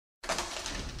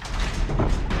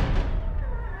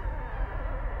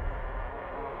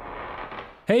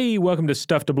Hey, welcome to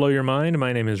Stuff to Blow Your Mind.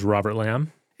 My name is Robert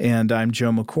Lamb. And I'm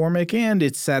Joe McCormick, and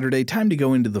it's Saturday. Time to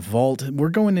go into the vault. We're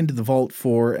going into the vault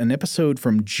for an episode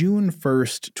from June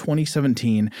 1st,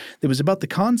 2017 that was about the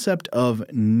concept of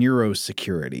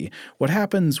neurosecurity. What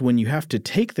happens when you have to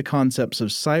take the concepts of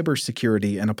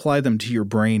cybersecurity and apply them to your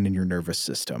brain and your nervous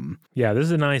system. Yeah, this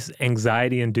is a nice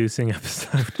anxiety-inducing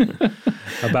episode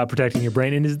about protecting your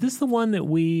brain. And is this the one that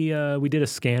we did a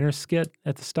scanner skit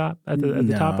at the top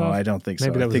of? No, I don't think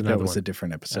so. Maybe I think that was one. A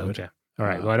different episode. Okay. All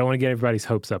right. Well, I don't want to get everybody's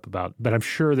hopes up but I'm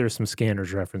sure there's some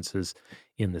scanners references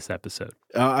in this episode.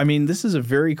 This is a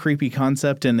very creepy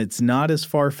concept, and it's not as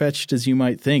far-fetched as you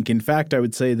might think. In fact, I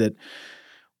would say that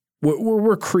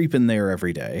we're creeping there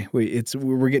every day.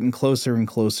 We're getting closer and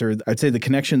closer. I'd say the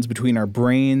connections between our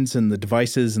brains and the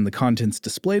devices and the contents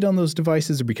displayed on those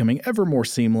devices are becoming ever more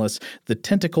seamless. The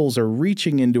tentacles are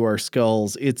reaching into our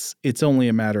skulls. It's only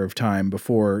a matter of time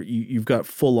before you've got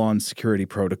full-on security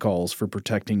protocols for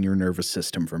protecting your nervous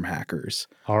system from hackers.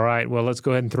 All right. Well, let's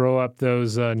go ahead and throw up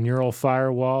those neural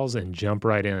firewalls and jump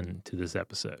right into this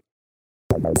episode.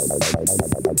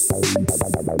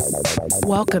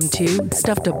 Welcome to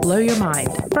Stuff to Blow Your Mind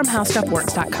from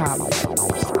HowStuffWorks.com.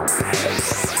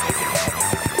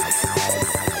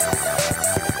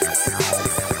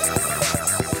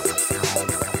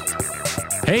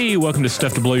 Hey, welcome to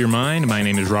Stuff to Blow Your Mind. My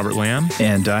name is Robert Lamb.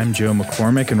 And I'm Joe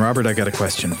McCormick. And Robert, I got a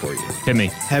question for you. Hit me.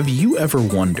 Have you ever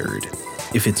wondered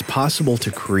if it's possible to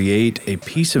create a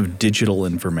piece of digital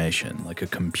information, like a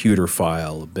computer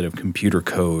file, a bit of computer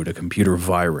code, a computer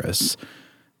virus,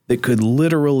 that could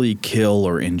literally kill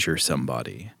or injure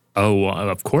somebody? Oh,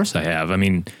 of course I have. I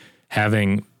mean,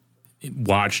 having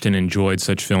watched and enjoyed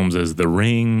such films as The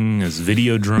Ring, as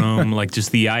Videodrome, like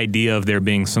just the idea of there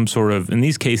being some sort of, in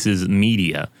these cases,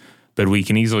 media, but we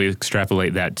can easily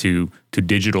extrapolate that to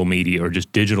digital media or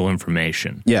just digital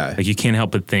information. Yeah. Like you can't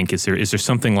help but think, is there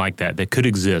something like that could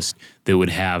exist that would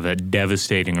have a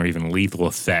devastating or even lethal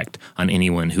effect on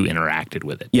anyone who interacted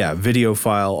with it? Yeah, video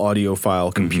file, audio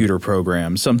file, computer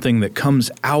program, something that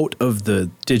comes out of the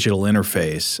digital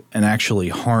interface and actually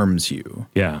harms you.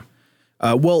 Yeah.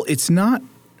 Well, it's not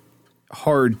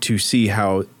hard to see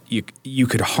how you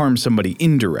could harm somebody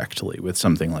indirectly with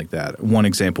something like that. One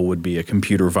example would be a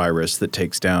computer virus that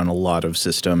takes down a lot of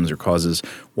systems or causes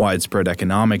widespread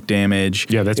economic damage.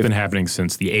 Yeah, that's been happening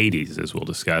since the 80s, as we'll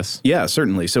discuss. Yeah,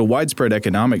 certainly. So widespread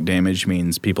economic damage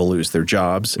means people lose their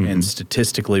jobs, and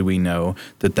statistically we know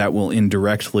that will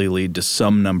indirectly lead to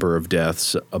some number of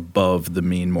deaths above the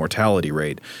mean mortality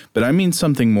rate. But I mean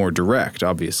something more direct,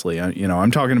 obviously.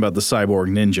 I'm talking about the cyborg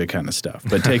ninja kind of stuff.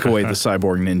 But take away the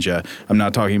cyborg ninja. I'm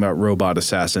not talking about robot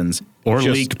assassins. Or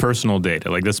leaked personal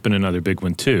data. Like that's been another big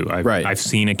one too. I've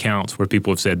seen accounts where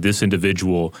people have said this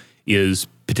individual is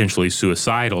potentially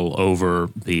suicidal over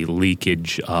the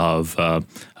leakage of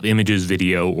images,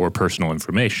 video, or personal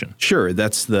information. Sure,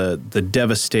 that's the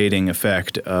devastating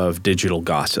effect of digital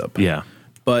gossip. Yeah.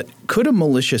 But could a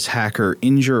malicious hacker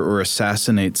injure or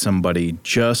assassinate somebody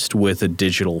just with a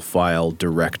digital file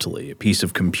directly, a piece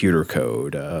of computer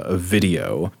code, a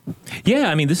video?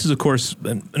 Yeah, I methat this is, of course,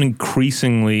 an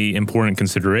increasingly important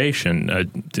consideration,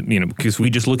 because we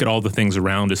just look at all the things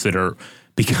around us that are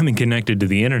becoming connected to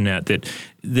the internet that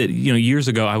years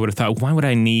ago I would have thought, why would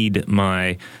I need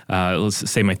my,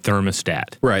 let's say my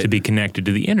thermostat to be connected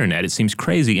to the internet? It seems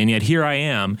crazy. And yet here I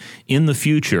am in the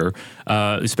future,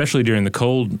 especially during the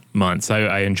cold months.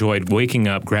 I enjoyed waking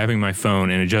up, grabbing my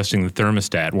phone and adjusting the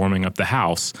thermostat, warming up the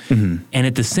house. And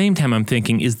at the same time, I'm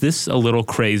thinking, is this a little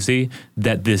crazy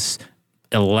that this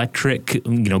electric,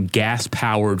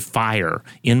 gas-powered fire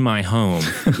in my home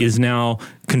is now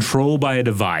controlled by a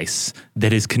device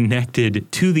that is connected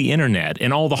to the internet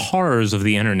and all the horrors of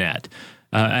the internet?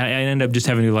 I end up just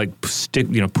having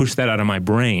to push that out of my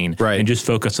brain and just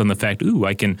focus on the fact,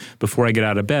 I can, before I get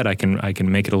out of bed, I can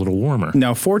make it a little warmer.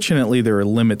 Now, fortunately, there are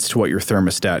limits to what your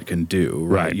thermostat can do,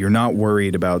 right? You're not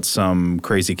worried about some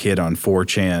crazy kid on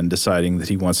 4chan deciding that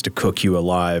he wants to cook you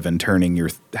alive and turning your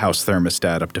house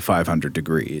thermostat up to 500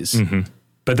 degrees.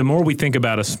 But the more we think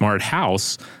about a smart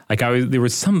house, there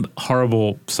was some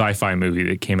horrible sci-fi movie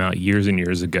that came out years and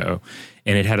years ago,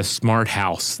 and it had a smart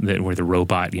house where the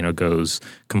robot, goes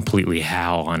completely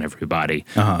HAL on everybody.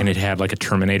 And it had like a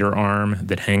Terminator arm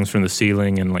that hangs from the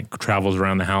ceiling and travels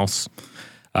around the house.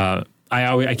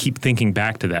 I keep thinking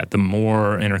back to that. The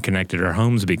more interconnected our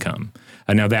homes become.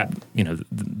 Now that,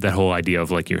 that whole idea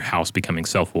of your house becoming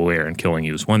self-aware and killing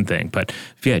you is one thing. But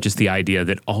yeah, just the idea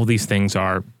that all these things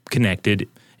are connected,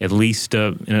 at least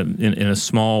in a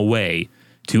small way,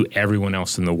 to everyone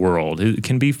else in the world. It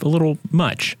can be a little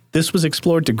much. This was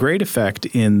explored to great effect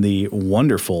in the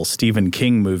wonderful Stephen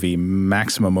King movie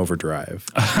Maximum Overdrive.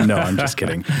 No, I'm just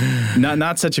kidding.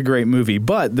 Not such a great movie,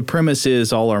 but the premise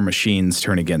is all our machines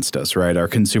turn against us, right? Our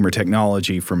consumer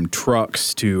technology, from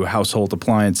trucks to household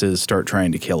appliances, start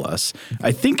trying to kill us.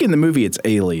 I think in the movie it's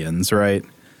aliens, right?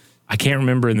 I can't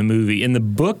remember in the movie. In the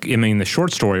book, the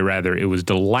short story, rather, it was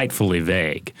delightfully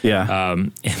vague. Yeah.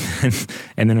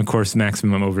 And then, of course,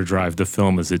 Maximum Overdrive, the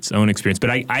film, is its own experience.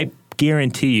 But I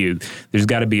guarantee you there's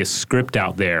got to be a script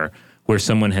out there where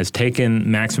someone has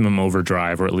taken Maximum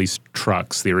Overdrive, or at least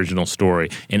Trucks, the original story,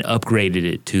 and upgraded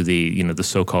it to the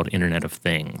so-called Internet of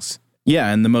Things.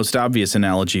 Yeah, and the most obvious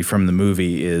analogy from the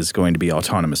movie is going to be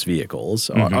autonomous vehicles.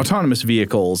 Mm-hmm. Autonomous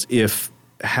vehicles, if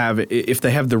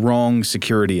they have the wrong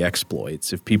security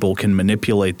exploits, if people can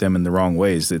manipulate them in the wrong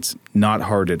ways, it's not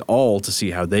hard at all to see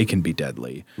how they can be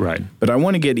deadly. Right. But I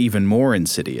want to get even more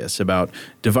insidious about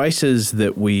devices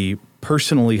that we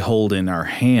personally hold in our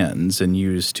hands and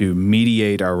use to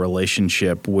mediate our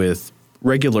relationship with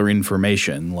regular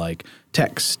information like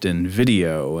text and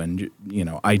video and,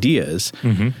 ideas.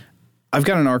 Mm-hmm. I've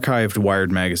got an archived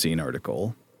Wired magazine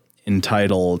article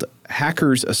entitled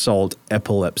Hackers Assault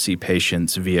Epilepsy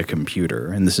Patients Via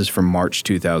Computer, and this is from March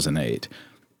 2008.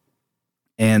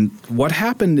 And what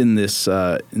happened in this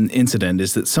incident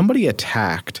is that somebody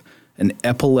attacked an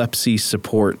epilepsy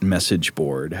support message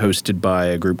board hosted by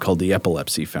a group called the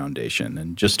Epilepsy Foundation.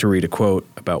 And just to read a quote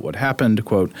about what happened,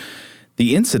 quote,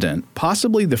 "The incident,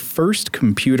 possibly the first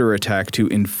computer attack to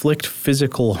inflict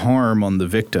physical harm on the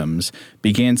victims,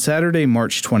 began Saturday,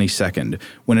 March 22nd,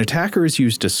 when attackers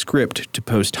used a script to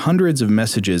post hundreds of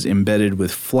messages embedded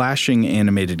with flashing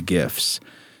animated GIFs.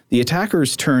 The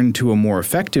attackers turned to a more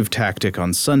effective tactic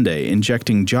on Sunday,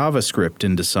 injecting JavaScript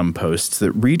into some posts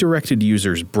that redirected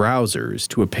users' browsers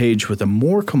to a page with a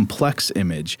more complex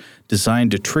image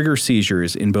designed to trigger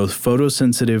seizures in both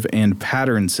photosensitive and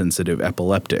pattern-sensitive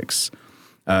epileptics."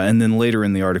 And then later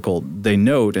in the article, they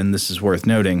note, and this is worth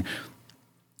noting,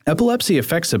 epilepsy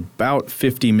affects about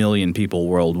 50 million people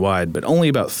worldwide, but only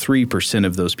about 3%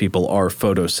 of those people are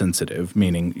photosensitive,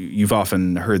 meaning you've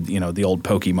often heard, the old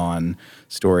Pokemon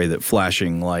story that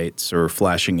flashing lights or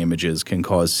flashing images can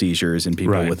cause seizures in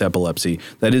people with epilepsy.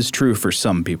 That is true for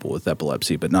some people with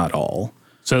epilepsy, but not all.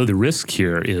 So the risk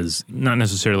here is not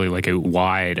necessarily like a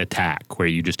wide attack where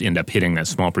you just end up hitting that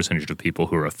small percentage of people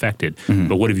who are affected,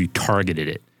 but what if you targeted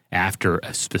it after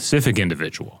a specific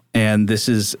individual? And this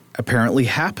has apparently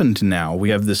happened now. We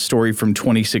have this story from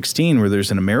 2016 where there's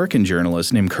an American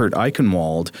journalist named Kurt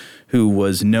Eichenwald who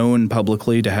was known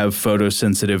publicly to have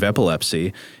photosensitive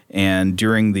epilepsy. And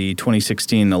during the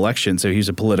 2016 election, so he's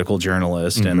a political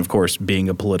journalist, and of course, being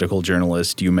a political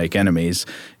journalist, you make enemies.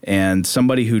 And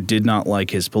somebody who did not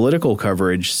like his political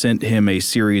coverage sent him a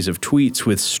series of tweets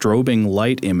with strobing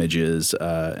light images,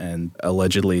 and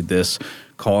allegedly this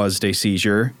caused a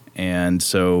seizure. And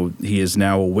so he is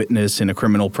now a witness in a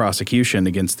criminal prosecution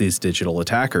against these digital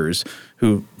attackers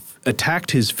who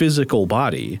attacked his physical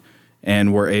body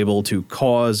and were able to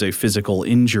cause a physical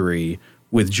injury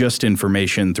with just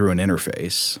information through an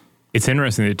interface. It's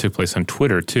interesting that it took place on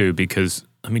Twitter, too, because,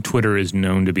 Twitter is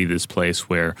known to be this place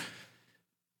where,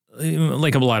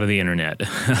 like a lot of the internet,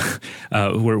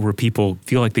 where people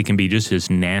feel like they can be just as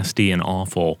nasty and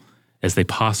awful as they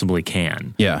possibly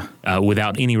can,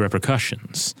 without any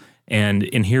repercussions.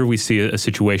 And here we see a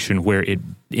situation where it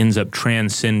ends up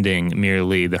transcending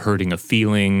merely the hurting of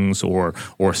feelings or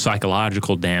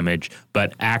psychological damage,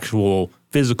 but actual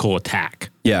physical attack.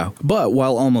 Yeah, but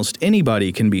while almost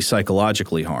anybody can be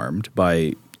psychologically harmed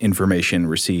by information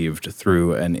received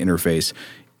through an interface,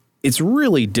 it's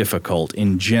really difficult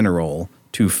in general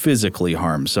to physically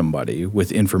harm somebody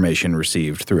with information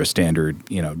received through a standard,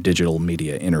 digital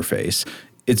media interface.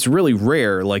 It's really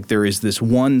rare, like there is this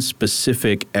one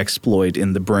specific exploit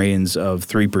in the brains of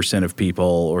 3% of people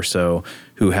or so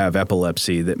who have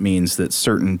epilepsy that means that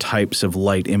certain types of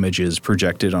light images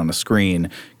projected on a screen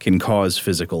can cause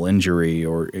physical injury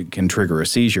or it can trigger a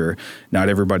seizure. Not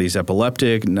everybody's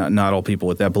epileptic. Not all people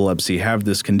with epilepsy have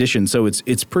this condition, so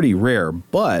it's pretty rare.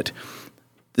 But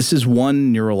this is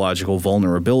one neurological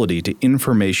vulnerability to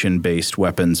information-based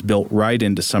weapons built right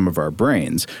into some of our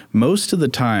brains. Most of the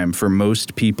time, for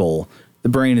most people, the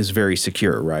brain is very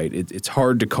secure, right? It's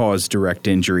hard to cause direct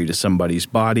injury to somebody's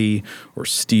body or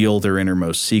steal their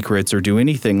innermost secrets or do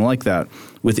anything like that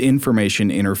with information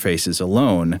interfaces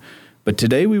alone. But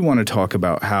today we want to talk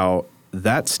about how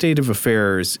that state of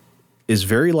affairs is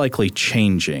very likely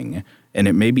changing, and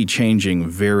it may be changing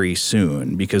very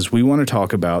soon because we want to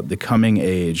talk about the coming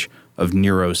age of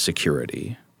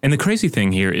neurosecurity. And the crazy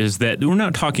thing here is that we're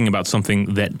not talking about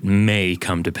something that may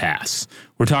come to pass.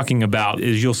 We're talking about,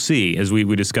 as you'll see, as we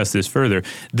discuss this further,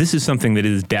 this is something that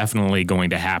is definitely going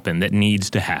to happen, that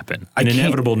needs to happen, an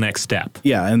inevitable next step.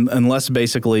 Yeah, and unless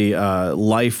basically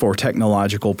life or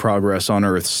technological progress on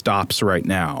Earth stops right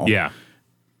now. Yeah.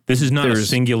 This is not a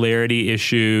singularity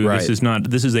issue. Right.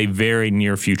 This is a very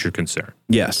near future concern.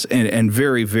 Yes, and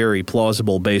very, very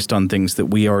plausible based on things that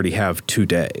we already have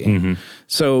today. Mm-hmm.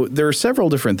 So there are several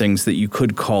different things that you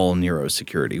could call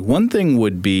neurosecurity. One thing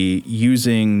would be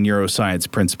using neuroscience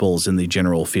principles in the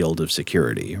general field of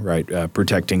security, right?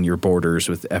 Protecting your borders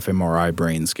with fMRI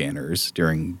brain scanners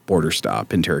during border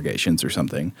stop interrogations or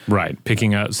something. Right.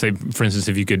 Picking up, say, for instance,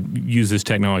 if you could use this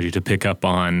technology to pick up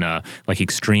on like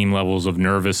extreme levels of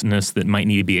nervousness that might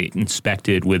need to be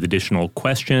inspected with additional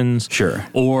questions. Sure.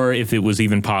 Or if it was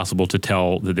even possible to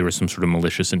tell that there was some sort of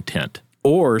malicious intent.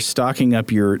 Or stocking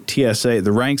up your TSA,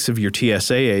 the ranks of your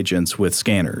TSA agents with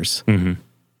scanners. Mm-hmm.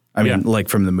 I mean, like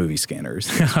from the movie Scanners.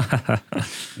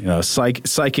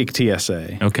 Psychic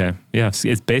TSA. Okay. Yeah.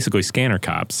 It's basically Scanner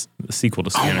Cops, the sequel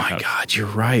to Scanner Cops. Oh, my God. You're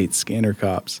right. Scanner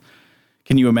Cops.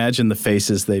 Can you imagine the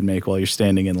faces they'd make while you're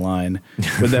standing in line?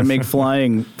 Would that make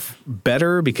flying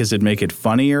better because it'd make it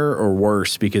funnier, or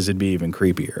worse because it'd be even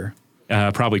creepier?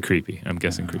 Probably creepy. I'm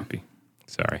guessing creepy.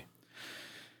 Sorry.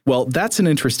 Well, that's an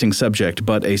interesting subject,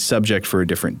 but a subject for a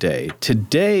different day.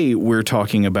 Today, we're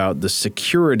talking about the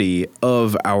security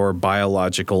of our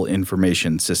biological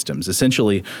information systems,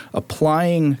 essentially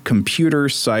applying computer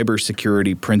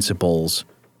cybersecurity principles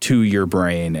to your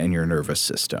brain and your nervous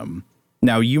system.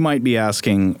 Now, you might be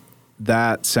asking,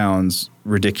 that sounds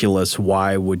ridiculous.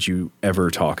 Why would you ever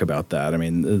talk about that? I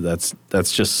mean, that's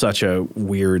just such a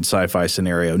weird sci-fi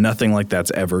scenario. Nothing like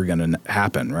that's ever going to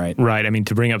happen, right? Right. I mean,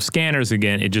 to bring up Scanners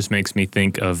again, it just makes me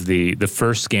think of the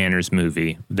first Scanners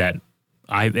movie that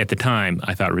at the time,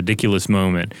 I thought ridiculous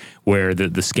moment where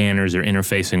the scanners are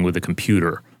interfacing with a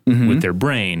computer with their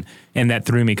brain, and that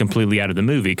threw me completely out of the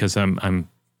movie because I'm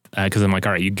like,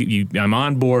 all right, I'm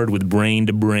on board with brain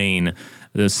to brain,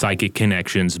 the psychic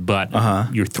connections, but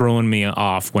you're throwing me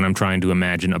off when I'm trying to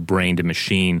imagine a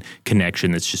brain-to-machine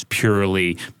connection that's just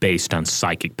purely based on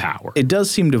psychic power. It does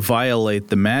seem to violate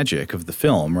the magic of the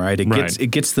film, right?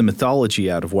 It gets the mythology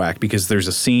out of whack because there's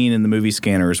a scene in the movie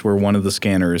Scanners where one of the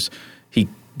scanners, he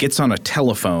gets on a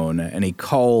telephone and he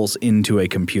calls into a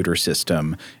computer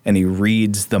system and he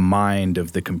reads the mind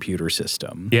of the computer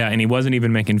system. Yeah, and he wasn't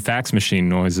even making fax machine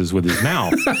noises with his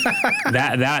mouth.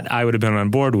 that I would have been on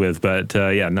board with, but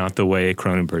not the way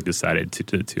Cronenberg decided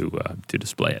to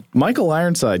display it. Michael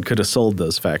Ironside could have sold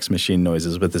those fax machine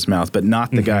noises with his mouth, but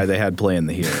not the guy they had playing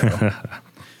the hero.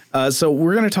 So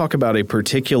we're going to talk about a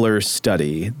particular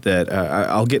study that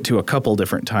I'll get to a couple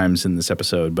different times in this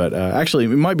episode, but actually it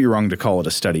might be wrong to call it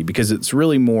a study because it's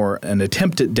really more an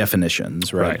attempt at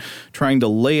definitions, right? Trying to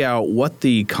lay out what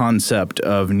the concept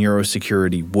of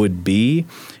neurosecurity would be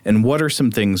and what are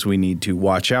some things we need to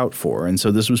watch out for. And so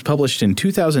this was published in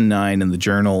 2009 in the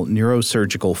journal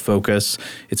Neurosurgical Focus.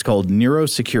 It's called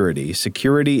Neurosecurity,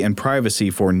 Security and Privacy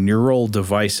for Neural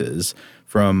Devices,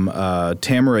 from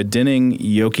Tamara Dinning,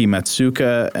 Yoki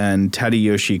Matsuka, and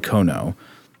Tadayoshi Kono.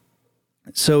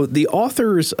 So the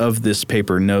authors of this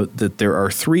paper note that there are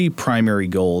three primary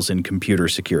goals in computer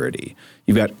security.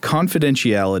 You've got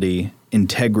confidentiality,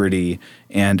 integrity,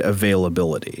 and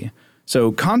availability.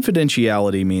 So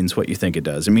confidentiality means what you think it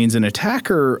does. It means an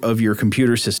attacker of your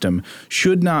computer system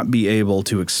should not be able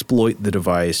to exploit the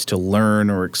device to learn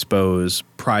or expose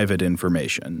private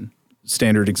information.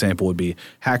 Standard example would be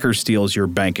hacker steals your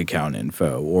bank account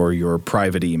info or your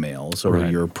private emails or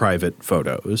your private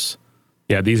photos.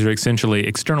 Yeah, these are essentially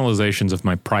externalizations of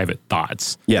my private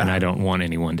thoughts. Yeah. And I don't want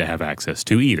anyone to have access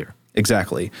to either.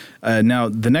 Exactly. Now,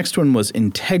 the next one was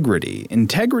integrity.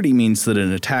 Integrity means that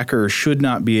an attacker should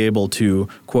not be able to,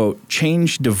 quote,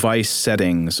 change device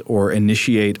settings or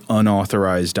initiate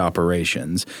unauthorized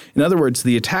operations. In other words,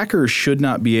 the attacker should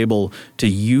not be able to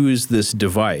use this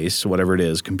device, whatever it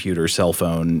is, computer, cell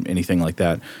phone, anything like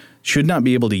that, should not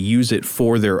be able to use it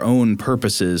for their own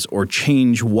purposes or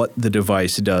change what the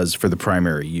device does for the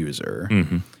primary user.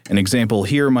 Mm-hmm. An example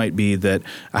here might be that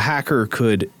a hacker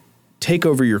could take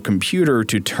over your computer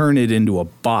to turn it into a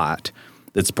bot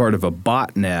that's part of a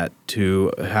botnet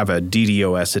to have a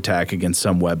DDoS attack against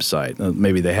some website.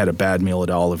 Maybe they had a bad meal at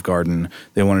Olive Garden.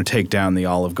 They want to take down the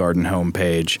Olive Garden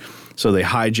homepage. So they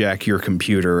hijack your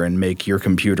computer and make your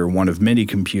computer one of many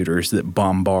computers that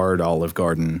bombard Olive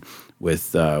Garden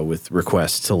with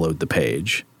requests to load the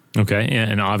page. Okay,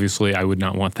 and obviously I would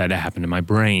not want that to happen to my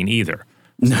brain either.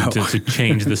 to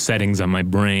change the settings on my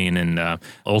brain and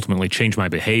ultimately change my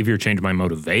behavior, change my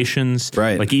motivations.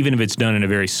 Right. Like even if it's done in a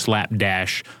very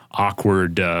slapdash,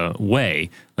 awkward way,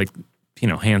 like,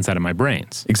 hands out of my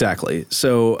brains. Exactly.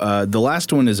 So the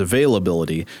last one is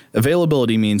availability.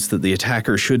 Availability means that the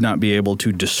attacker should not be able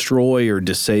to destroy or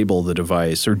disable the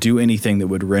device or do anything that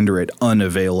would render it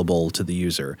unavailable to the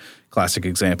user. Classic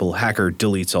example, hacker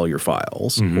deletes all your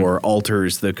files or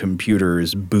alters the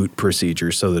computer's boot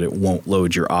procedure so that it won't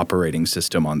load your operating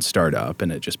system on startup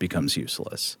and it just becomes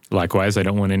useless. Likewise, I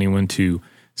don't want anyone to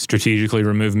strategically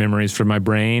remove memories from my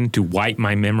brain, to wipe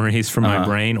my memories from my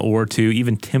brain, or to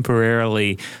even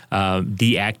temporarily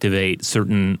deactivate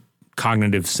certain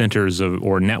cognitive centers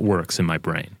or networks in my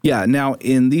brain. Yeah. Now,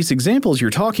 in these examples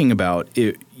you're talking about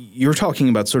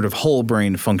sort of whole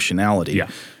brain functionality. Yeah.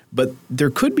 But there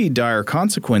could be dire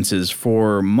consequences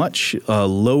for much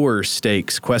lower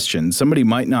stakes questions. Somebody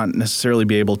might not necessarily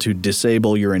be able to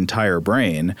disable your entire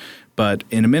brain, but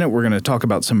in a minute we're going to talk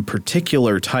about some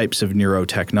particular types of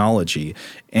neurotechnology.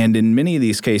 And in many of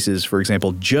these cases, for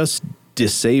example, just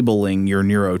disabling your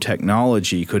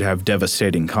neurotechnology could have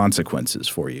devastating consequences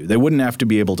for you. They wouldn't have to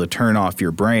be able to turn off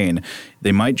your brain.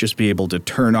 They might just be able to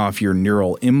turn off your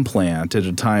neural implant at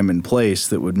a time and place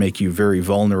that would make you very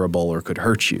vulnerable or could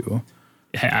hurt you.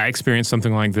 I experienced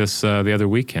something like this the other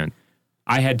weekend.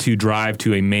 I had to drive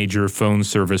to a major phone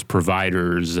service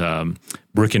provider's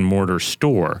brick and mortar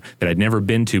store that I'd never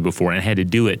been to before, and I had to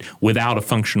do it without a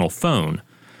functional phone.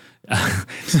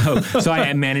 So I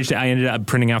ended up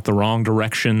printing out the wrong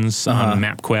directions on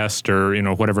MapQuest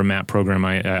or whatever map program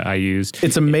I used.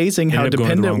 It's amazing how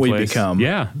dependent we become.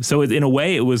 Yeah. So in a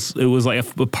way, it was like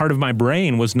a part of my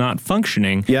brain was not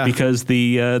functioning because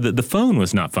the phone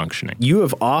was not functioning. You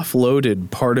have offloaded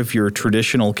part of your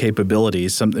traditional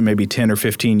capabilities. Something maybe 10 or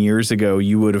 15 years ago,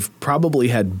 you would have probably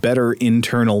had better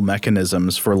internal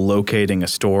mechanisms for locating a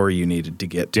store you needed to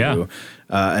get to. Yeah.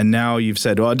 And now you've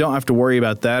said, well, I don't have to worry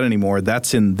about that anymore.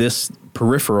 That's in this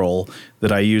peripheral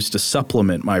that I use to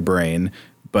supplement my brain.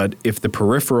 But if the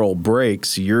peripheral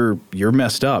breaks, you're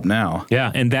messed up now.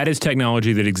 Yeah, and that is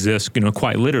technology that exists,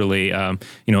 quite literally,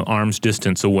 arm's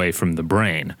distance away from the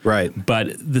brain. Right.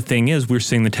 But the thing is, we're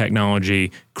seeing the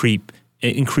technology creep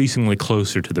increasingly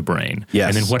closer to the brain.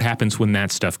 Yes. And then what happens when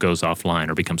that stuff goes offline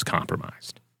or becomes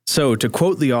compromised? So to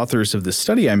quote the authors of the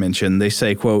study I mentioned, they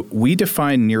say, quote, "We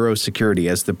define neurosecurity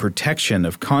as the protection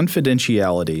of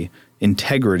confidentiality,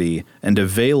 integrity, and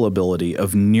availability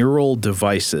of neural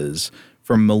devices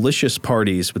from malicious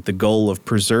parties with the goal of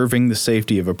preserving the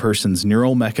safety of a person's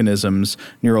neural mechanisms,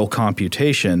 neural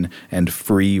computation, and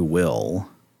free will."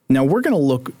 Now, we're going to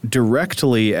look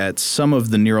directly at some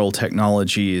of the neural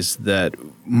technologies that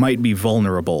might be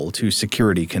vulnerable to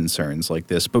security concerns like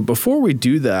this. But before we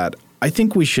do that, I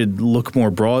think we should look more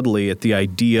broadly at the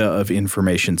idea of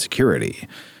information security.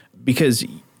 Because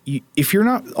if you're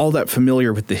not all that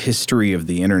familiar with the history of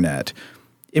the internet,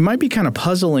 it might be kind of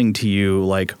puzzling to you,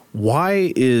 like,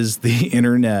 why is the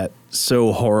internet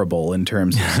so horrible in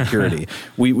terms of security?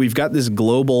 We've got this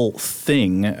global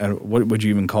thing. What would you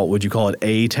even call it? Would you call it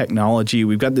a technology?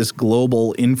 We've got this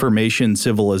global information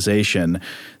civilization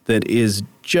that is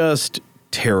just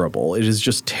terrible. It is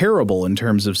just terrible in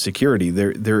terms of security.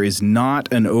 There is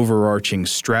not an overarching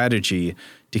strategy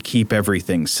to keep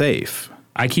everything safe.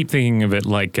 I keep thinking of it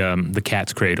like the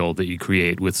cat's cradle that you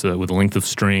create with a length of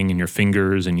string in your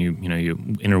fingers, and you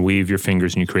interweave your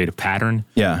fingers and you create a pattern.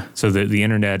 Yeah. So the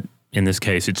internet, in this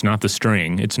case, it's not the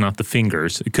string, it's not the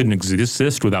fingers. It couldn't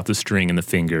exist without the string and the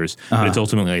fingers, but it's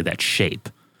ultimately that shape.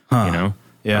 Yeah.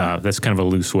 That's kind of a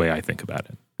loose way I think about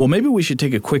it. Well, maybe we should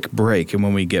take a quick break, and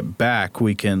when we get back,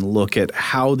 we can look at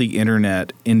how the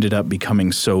internet ended up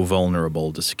becoming so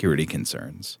vulnerable to security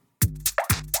concerns.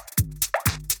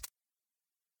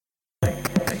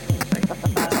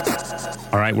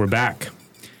 All right, we're back.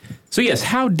 So yes,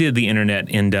 how did the internet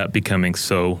end up becoming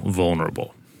so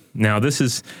vulnerable? Now, this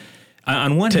is,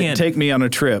 on one hand... Take me on a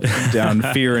trip down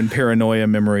fear and paranoia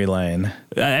memory lane.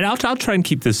 And I'll try and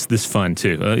keep this fun,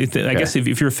 too. I guess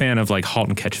if you're a fan of, like, Halt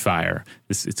and Catch Fire,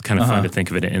 it's kind of fun to think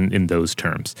of it in those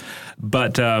terms.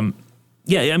 But...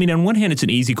 yeah, I mean, on one hand, it's an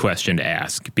easy question to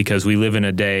ask because we live in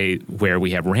a day where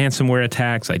we have ransomware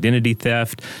attacks, identity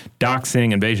theft,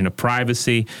 doxing, invasion of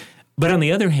privacy. But on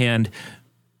the other hand,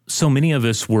 so many of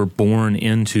us were born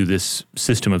into this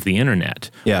system of the internet.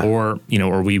 Yeah. Or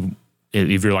we,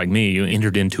 if you're like me, you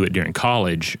entered into it during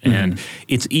college. And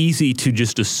it's easy to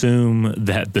just assume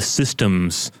that the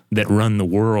systems that run the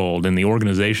world and the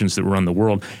organizations that run the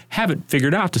world have it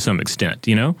figured out to some extent,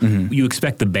 You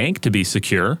expect the bank to be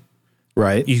secure.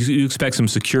 Right. You expect some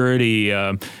security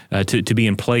to be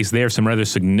in place there, some rather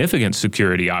significant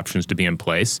security options to be in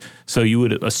place. So you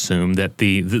would assume that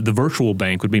the virtual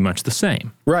bank would be much the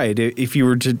same. Right. If you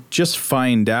were to just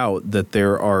find out that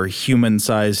there are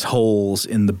human-sized holes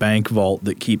in the bank vault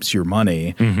that keeps your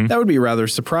money, that would be rather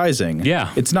surprising.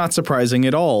 Yeah. It's not surprising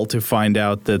at all to find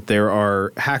out that there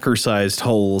are hacker-sized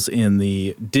holes in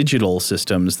the digital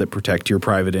systems that protect your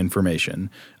private information.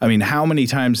 I mean, how many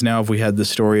times now have we had the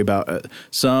story about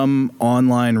some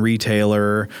online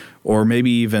retailer or maybe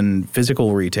even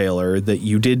physical retailer that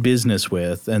you did business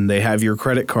with and they have your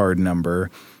credit card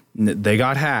number, they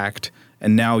got hacked,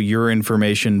 and now your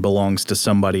information belongs to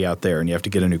somebody out there and you have to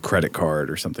get a new credit card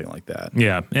or something like that.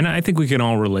 Yeah, and I think we can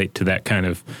all relate to that kind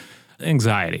of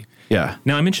anxiety. Yeah.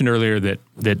 Now, I mentioned earlier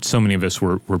that so many of us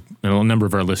were a number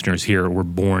of our listeners here were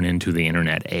born into the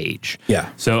internet age. Yeah.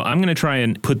 So I'm going to try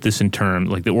and put this in terms,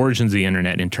 like the origins of the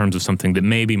internet in terms of something that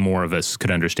maybe more of us could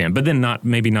understand, but then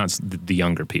maybe not the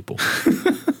younger people.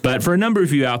 But for a number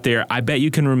of you out there, I bet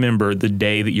you can remember the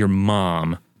day that your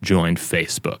mom joined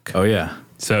Facebook. Oh, yeah.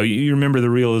 So you remember the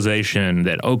realization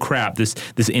that, oh crap, this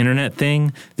internet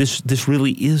thing, this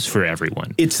really is for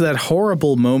everyone. It's that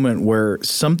horrible moment where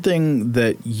something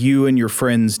that you and your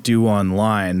friends do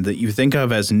online that you think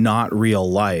of as not real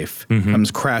life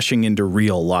comes crashing into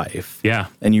real life. Yeah.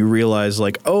 And you realize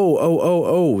like,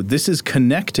 oh, this is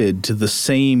connected to the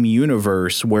same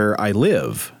universe where I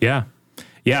live. Yeah.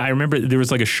 Yeah, I remember there was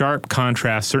like a sharp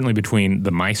contrast, certainly between the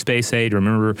MySpace age. I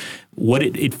remember what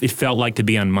it felt like to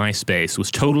be on MySpace was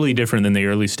totally different than the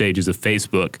early stages of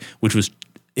Facebook, which was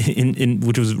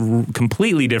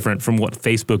completely different from what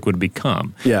Facebook would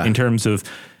become. Yeah. In terms of,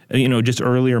 just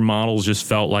earlier models just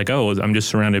felt like, oh, I'm just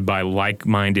surrounded by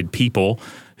like-minded people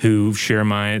who share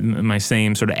my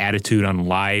same sort of attitude on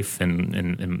life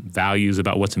and values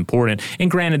about what's important. And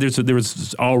granted, there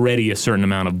was already a certain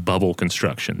amount of bubble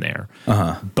construction there.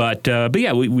 But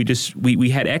yeah, we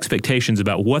had expectations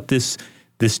about what this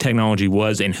technology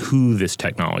was and who this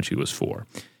technology was for.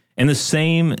 And the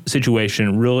same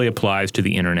situation really applies to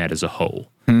the internet as a whole.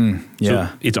 Yeah.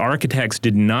 So its architects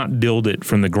did not build it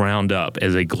from the ground up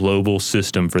as a global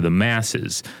system for the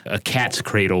masses, a cat's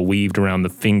cradle weaved around the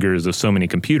fingers of so many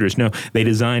computers. No, they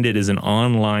designed it as an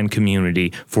online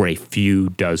community for a few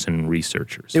dozen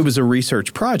researchers. It was a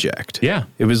research project. Yeah.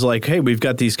 It was like, hey, we've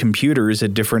got these computers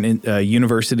at different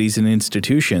universities and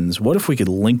institutions. What if we could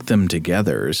link them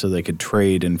together so they could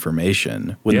trade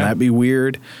information? Wouldn't that be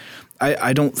weird?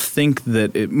 I don't think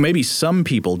that maybe some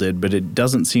people did, but it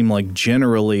doesn't seem like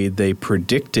generally they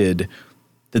predicted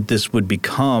that this would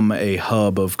become a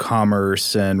hub of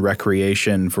commerce and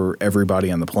recreation for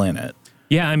everybody on the planet.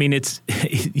 Yeah, I mean,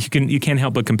 you can't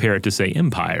help but compare it to, say,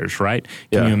 empires, right?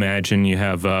 Can you imagine you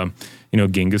have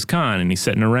Genghis Khan and he's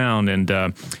sitting around and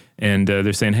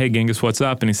they're saying, hey, Genghis, what's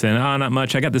up? And he's saying, not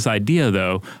much. I got this idea,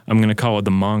 though. I'm going to call it the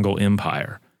Mongol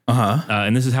Empire.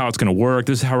 And this is how it's going to work.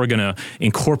 This is how we're going to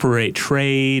incorporate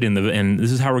trade, and this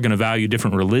is how we're going to value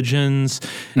different religions.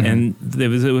 And there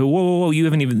was, whoa, you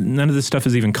haven't even, none of this stuff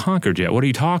is even conquered yet. What are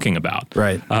you talking about?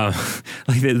 Right.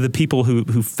 Like the people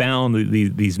who found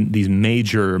these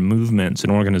major movements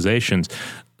and organizations,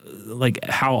 like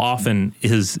how often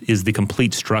is the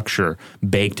complete structure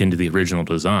baked into the original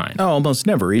design? Oh, almost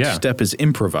never. Each step is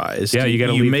improvised. Yeah,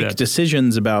 you make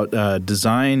decisions about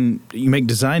design. You make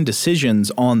design decisions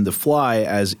on the fly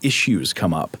as issues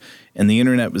come up, and the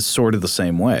internet was sort of the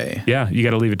same way. Yeah, you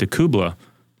got to leave it to Kubla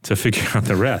to figure out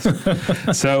the rest.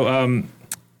 So.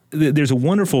 There's a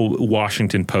wonderful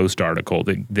Washington Post article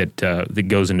that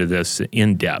goes into this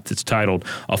in depth. It's titled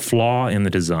 "A Flaw in the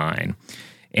Design."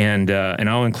 And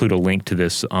I'll include a link to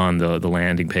this on the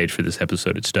landing page for this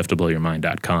episode at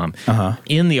stufftoblowyourmind.com.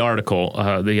 In the article,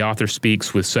 the author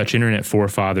speaks with such internet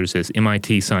forefathers as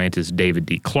MIT scientist David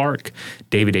D. Clark,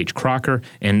 David H. Crocker,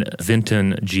 and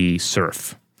Vinton G.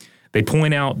 Cerf. They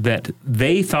point out that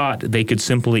they thought they could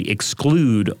simply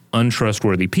exclude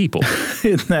untrustworthy people.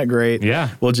 Isn't that great? Yeah.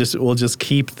 We'll just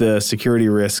keep the security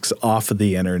risks off of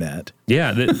the internet.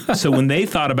 Yeah. So when they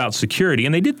thought about security,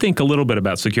 and they did think a little bit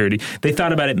about security, they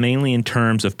thought about it mainly in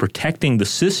terms of protecting the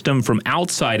system from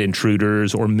outside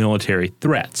intruders or military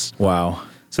threats. Wow.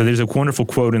 So there's a wonderful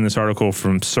quote in this article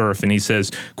from Cerf, and he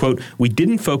says, quote, "We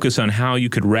didn't focus on how you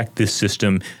could wreck this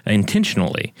system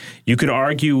intentionally. You could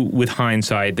argue with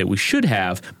hindsight that we should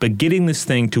have, but getting this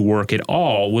thing to work at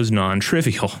all was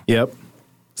non-trivial." Yep.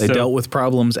 They dealt with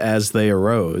problems as they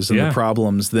arose, and the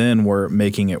problems then were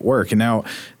making it work. And now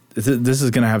this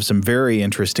is going to have some very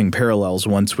interesting parallels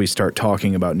once we start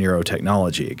talking about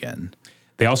neurotechnology again.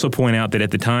 They also point out that at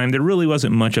the time, there really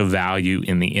wasn't much of value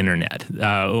in the internet.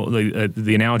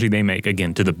 The analogy they make,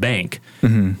 again, to the bank,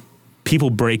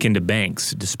 people break into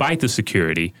banks despite the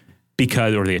security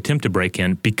or they attempt to break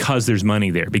in because there's money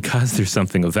there, because there's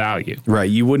something of value. Right.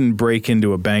 You wouldn't break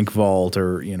into a bank vault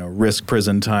or, risk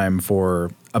prison time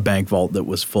for a bank vault that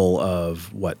was full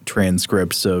of,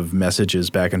 transcripts of messages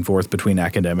back and forth between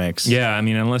academics. Yeah,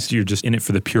 unless you're just in it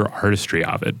for the pure artistry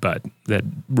of it, but that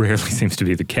rarely seems to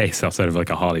be the case outside of like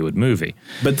a Hollywood movie.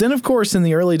 But then, of course, in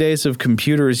the early days of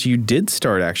computers, you did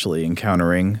start actually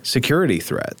encountering security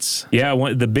threats. Yeah,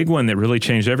 the big one that really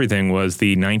changed everything was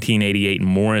the 1988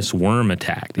 Morris worm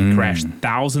attack. It crashed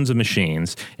thousands of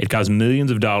machines, it caused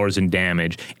millions of dollars in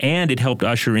damage, and it helped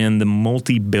usher in the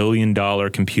multi-billion-dollar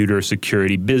computer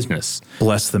security business.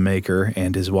 Bless the maker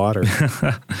and his water.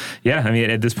 Yeah,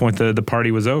 at this point, the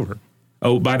party was over.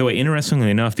 Oh, by the way,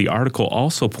 interestingly enough, the article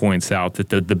also points out that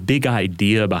the big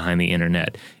idea behind the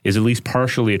internet is at least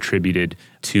partially attributed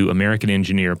to American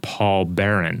engineer Paul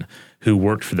Barron, who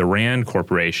worked for the Rand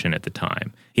Corporation at the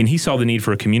time. And he saw the need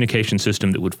for a communication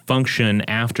system that would function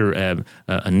after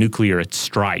a nuclear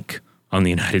strike on the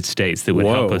United States that would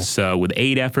help us with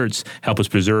aid efforts, help us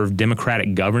preserve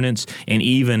democratic governance, and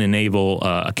even enable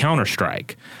a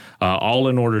counterstrike. All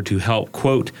in order to help,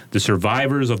 quote, the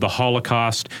survivors of the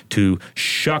Holocaust to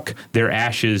shuck their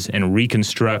ashes and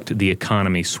reconstruct the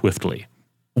economy swiftly.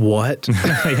 What?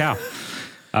 Yeah.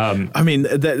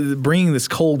 Bringing this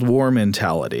Cold War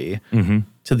mentality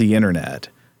to the internet,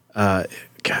 God,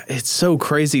 it's so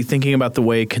crazy thinking about the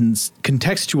way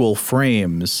contextual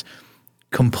frames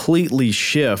completely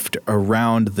shift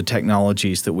around the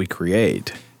technologies that we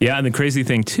create. Yeah, and the crazy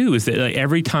thing, too, is that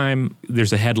every time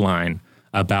there's a headline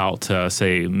about,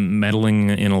 say, meddling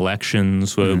in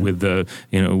elections with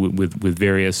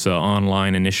various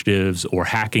online initiatives or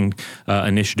hacking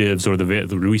initiatives or the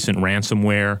recent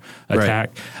ransomware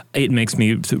attack, it makes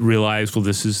me realize, well,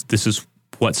 this is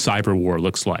what cyber war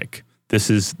looks like. This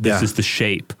is the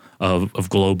shape of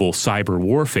global cyber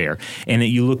warfare. And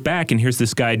you look back, and here's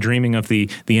this guy dreaming of the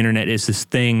internet as this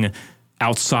thing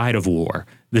outside of war,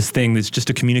 this thing that's just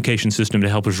a communication system to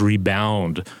help us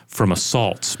rebound from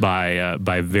assaults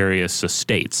by various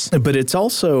states. But it's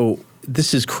also,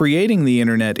 this is creating the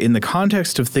internet in the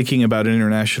context of thinking about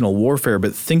international warfare,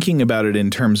 but thinking about it in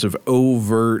terms of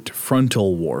overt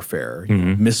frontal warfare,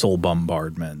 missile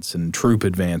bombardments and troop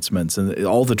advancements and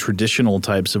all the traditional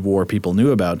types of war people knew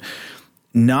about,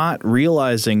 not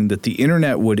realizing that the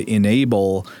internet would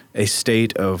enable a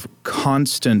state of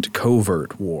constant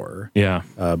covert war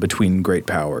between great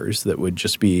powers that would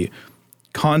just be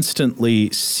constantly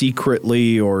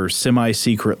secretly or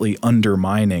semi-secretly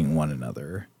undermining one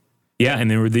another. Yeah,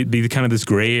 and there would be kind of this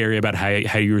gray area about how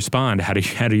you respond, how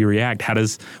do you react,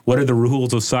 what are the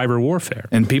rules of cyber warfare?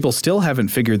 And people still haven't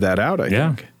figured that out, I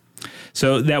think.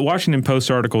 So that Washington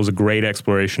Post article is a great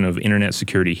exploration of internet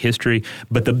security history,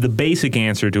 but the basic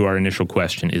answer to our initial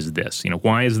question is this.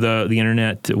 Why is the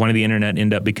internet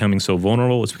end up becoming so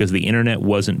vulnerable? It's because the internet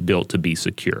wasn't built to be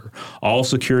secure. All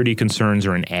security concerns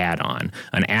are an add-on,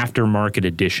 an aftermarket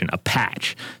addition, a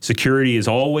patch. Security is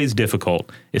always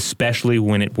difficult, especially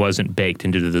when it wasn't baked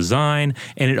into the design,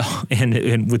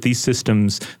 and with these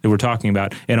systems that we're talking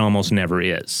about, it almost never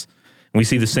is. And we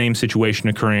see the same situation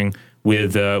occurring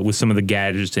with some of the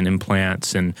gadgets and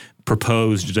implants and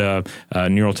proposed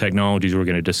neural technologies we're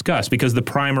going to discuss, because the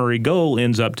primary goal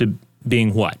ends up to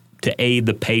being what? To aid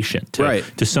the patient,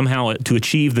 to somehow to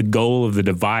achieve the goal of the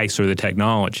device or the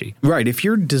technology. Right. If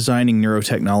you're designing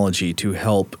neurotechnology to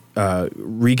help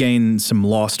regain some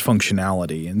lost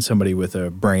functionality in somebody with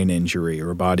a brain injury or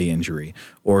a body injury,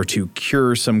 or to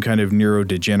cure some kind of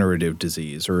neurodegenerative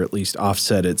disease, or at least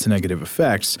offset its negative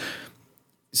effects,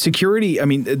 security,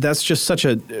 that's just such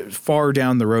a far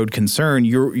down the road concern.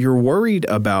 You're worried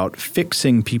about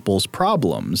fixing people's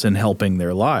problems and helping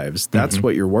their lives. That's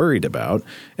what you're worried about.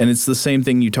 And it's the same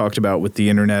thing you talked about with the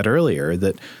internet earlier,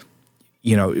 that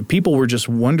people were just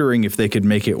wondering if they could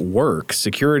make it work.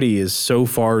 Security is so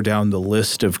far down the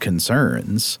list of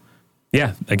concerns.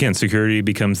 Yeah, again, security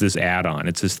becomes this add-on.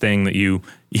 It's this thing that you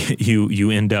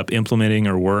end up implementing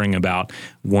or worrying about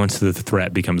once the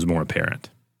threat becomes more apparent.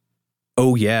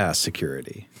 Oh yeah,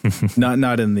 security.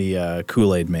 not in the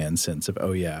Kool-Aid Man sense of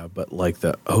oh yeah, but like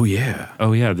the oh yeah.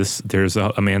 Oh yeah, there's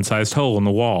a man-sized hole in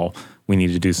the wall. We need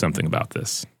to do something about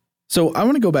this. So I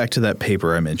want to go back to that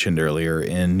paper I mentioned earlier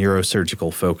in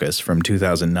Neurosurgical Focus from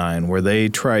 2009, where they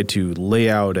tried to lay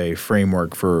out a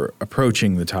framework for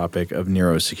approaching the topic of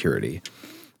neurosecurity.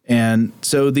 And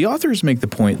so the authors make the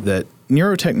point that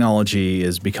neurotechnology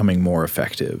is becoming more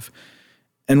effective.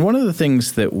 And one of the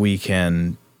things that we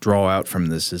can draw out from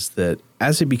this is that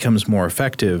as it becomes more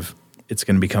effective, it's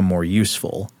going to become more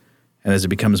useful. And as it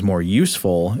becomes more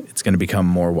useful, it's going to become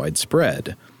more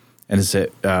widespread. And as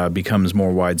it becomes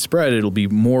more widespread, it'll be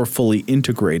more fully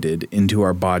integrated into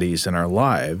our bodies and our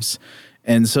lives.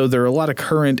 And so there are a lot of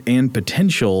current and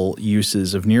potential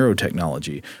uses of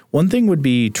neurotechnology. One thing would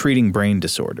be treating brain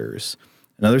disorders.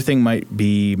 Another thing might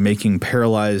be making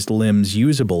paralyzed limbs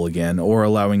usable again or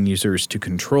allowing users to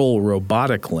control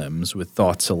robotic limbs with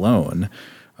thoughts alone.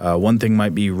 One thing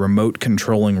might be remote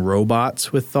controlling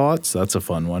robots with thoughts. That's a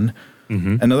fun one.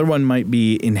 Mm-hmm. Another one might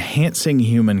be enhancing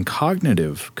human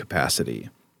cognitive capacity.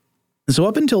 So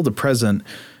up until the present,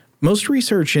 most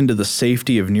research into the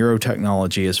safety of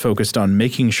neurotechnology is focused on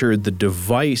making sure the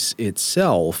device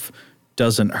itself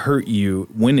doesn't hurt you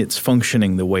when it's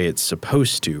functioning the way it's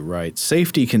supposed to, right?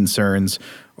 Safety concerns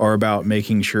are about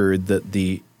making sure that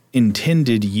the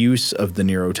intended use of the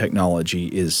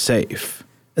neurotechnology is safe.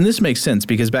 And this makes sense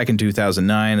because back in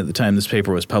 2009, at the time this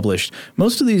paper was published,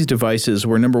 most of these devices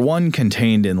were, number one,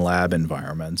 contained in lab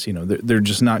environments. You know, they're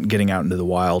just not getting out into the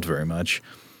wild very much.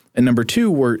 And number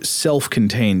two were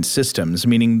self-contained systems,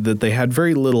 meaning that they had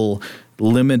very little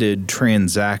limited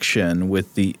transaction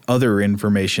with the other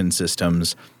information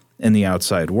systems in the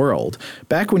outside world.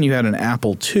 Back when you had an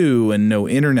Apple II and no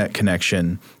internet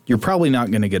connection, you're probably not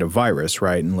going to get a virus,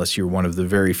 right? Unless you're one of the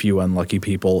very few unlucky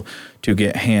people to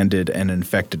get handed an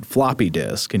infected floppy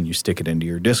disk and you stick it into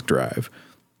your disk drive.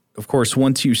 Of course,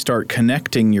 once you start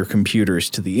connecting your computers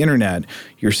to the internet,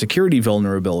 your security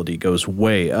vulnerability goes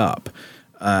way up.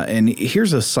 And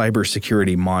here's a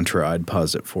cybersecurity mantra I'd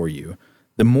posit for you.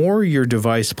 The more your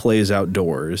device plays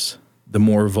outdoors, the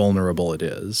more vulnerable it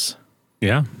is.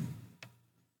 Yeah.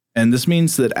 And this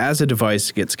means that as a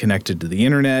device gets connected to the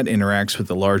internet, interacts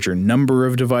with a larger number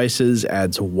of devices,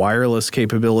 adds wireless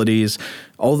capabilities,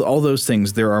 all those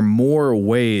things, there are more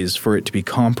ways for it to be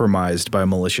compromised by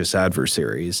malicious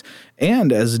adversaries.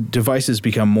 And as devices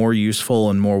become more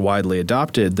useful and more widely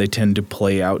adopted, they tend to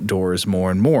play outdoors more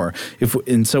and more.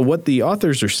 And so what the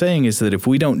authors are saying is that if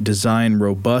we don't design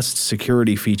robust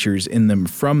security features in them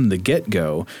from the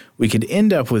get-go, we could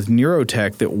end up with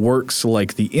neurotech that works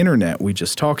like the internet we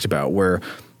just talked about, where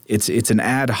it's an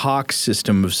ad hoc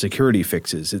system of security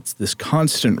fixes. It's this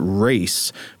constant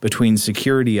race between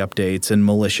security updates and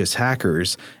malicious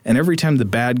hackers. And every time the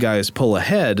bad guys pull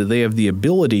ahead, they have the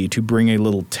ability to bring a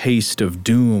little taste of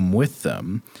doom with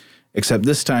them. Except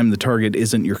this time the target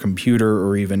isn't your computer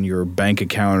or even your bank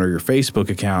account or your Facebook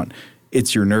account.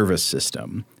 It's your nervous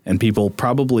system. And people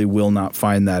probably will not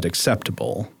find that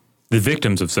acceptable. The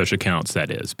victims of such accounts, that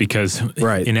is, because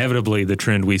right. Inevitably the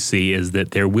trend we see is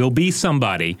that there will be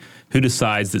somebody who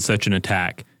decides that such an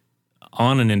attack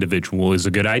on an individual is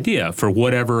a good idea for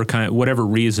whatever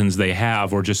reasons they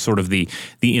have, or just sort of the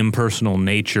impersonal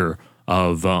nature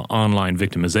of online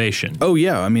victimization. Oh,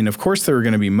 yeah. I mean, of course there are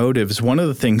going to be motives. One of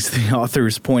the things the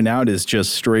authors point out is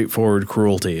just straightforward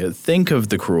cruelty. Think of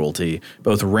the cruelty,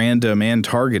 both random and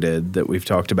targeted, that we've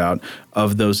talked about,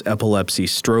 of those epilepsy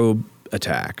strobe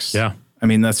attacks. Yeah. I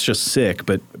mean, that's just sick,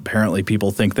 but apparently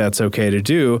people think that's okay to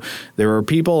do. There are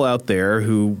people out there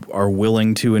who are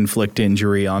willing to inflict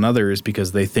injury on others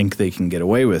because they think they can get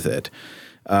away with it.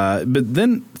 But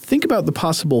then think about the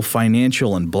possible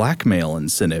financial and blackmail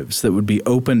incentives that would be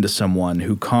open to someone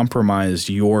who compromised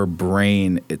your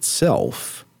brain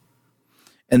itself.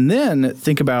 And then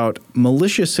think about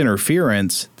malicious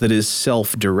interference that is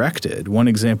self-directed. One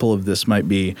example of this might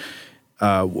be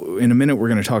in a minute, we're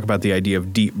going to talk about the idea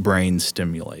of deep brain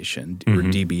stimulation, or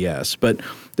DBS. But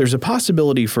there's a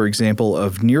possibility, for example,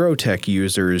 of neurotech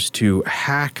users to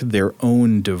hack their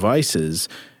own devices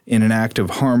in an act of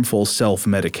harmful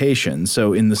self-medication.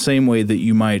 So in the same way that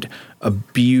you might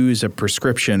abuse a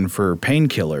prescription for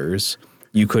painkillers,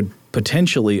 you could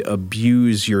potentially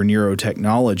abuse your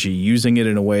neurotechnology using it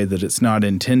in a way that it's not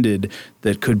intended,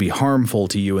 that could be harmful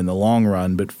to you in the long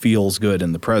run but feels good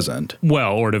in the present.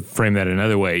 Well, or to frame that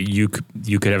another way, you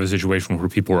could have a situation where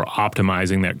people are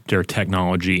optimizing their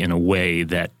technology in a way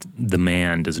that the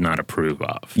man does not approve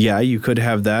of. Yeah, you could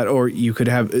have that, or you could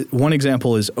have – one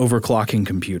example is overclocking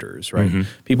computers, right? Mm-hmm.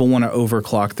 People want to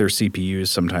overclock their CPUs.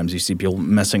 Sometimes you see people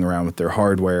messing around with their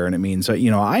hardware, and it means that,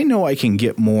 I know I can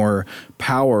get more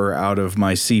power out of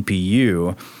my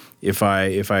CPU if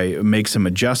I make some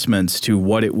adjustments to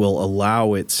what it will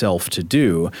allow itself to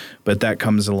do, but that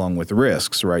comes along with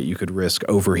risks, right? You could risk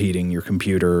overheating your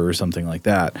computer or something like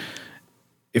that.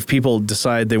 If people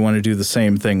decide they want to do the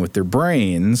same thing with their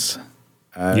brains,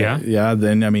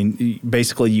 then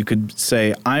basically you could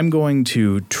say, I'm going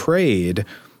to trade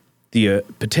the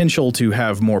potential to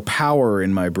have more power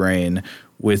in my brain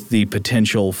with the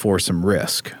potential for some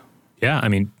risk. Yeah, I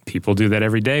mean, people do that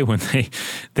every day when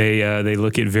they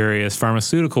look at various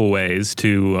pharmaceutical ways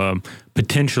to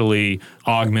potentially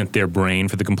augment their brain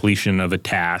for the completion of a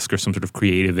task or some sort of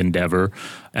creative endeavor.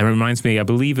 And it reminds me, I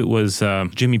believe it was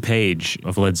Jimmy Page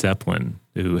of Led Zeppelin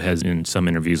who has in some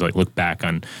interviews looked back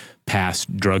on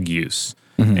past drug use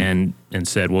and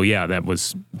said, well, yeah, that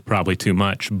was probably too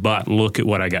much, but look at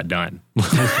what I got done.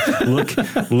 look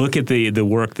at the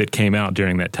work that came out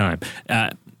during that time.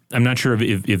 I'm not sure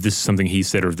if this is something he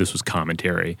said or if this was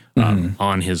commentary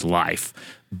on his life.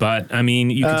 But, I mean,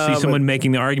 you could see someone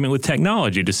making the argument with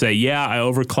technology to say, yeah, I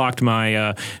overclocked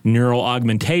my neural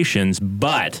augmentations,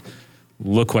 but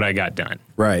look what I got done.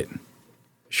 Right.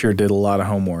 Sure did a lot of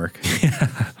homework.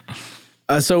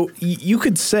 So you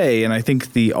could say, and I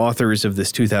think the authors of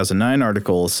this 2009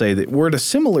 article say that we're at a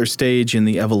similar stage in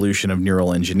the evolution of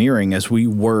neural engineering as we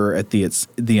were at the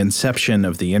inception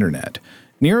of the internet.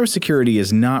 Neurosecurity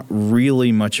is not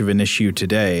really much of an issue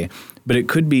today, but it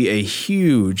could be a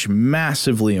huge,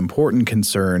 massively important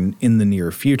concern in the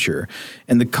near future.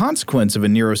 And the consequence of a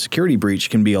neurosecurity breach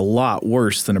can be a lot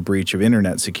worse than a breach of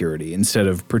internet security. Instead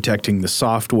of protecting the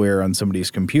software on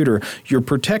somebody's computer, you're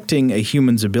protecting a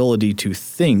human's ability to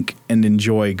think and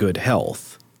enjoy good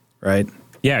health, right?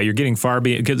 Yeah, you're getting far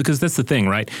beyond, because that's the thing,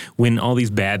 right? When all these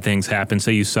bad things happen,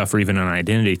 say you suffer even an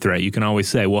identity threat, you can always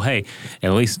say, well, hey,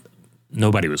 at least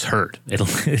nobody was hurt.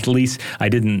 At least I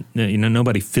didn't,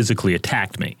 nobody physically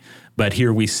attacked me. But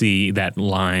here we see that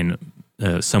line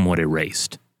somewhat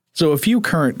erased. So a few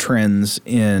current trends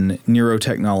in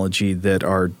neurotechnology that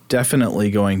are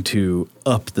definitely going to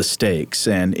up the stakes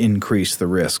and increase the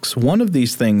risks. One of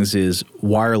these things is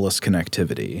wireless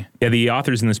connectivity. Yeah, the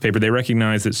authors in this paper, they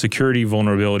recognize that security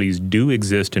vulnerabilities do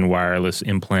exist in wireless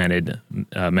implanted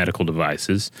medical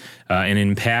devices. And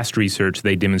in past research,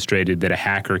 they demonstrated that a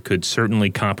hacker could certainly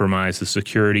compromise the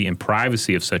security and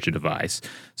privacy of such a device,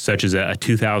 such as a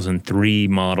 2003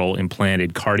 model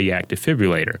implanted cardiac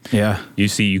defibrillator. Yeah. You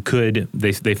see, you could,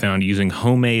 they found, using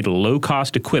homemade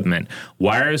low-cost equipment,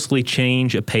 wirelessly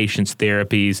change a patient's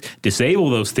therapies,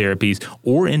 disable those therapies,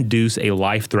 or induce a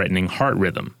life-threatening heart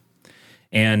rhythm.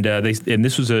 And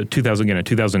this was a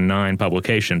 2009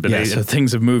 publication. But so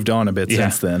things have moved on a bit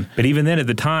since then. But even then, at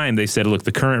the time, they said, look,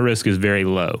 the current risk is very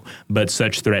low, but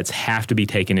such threats have to be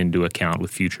taken into account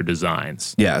with future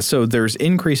designs. Yeah, so there's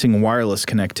increasing wireless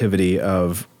connectivity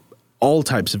of all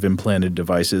types of implanted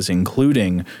devices,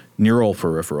 including neural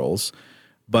peripherals.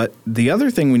 But the other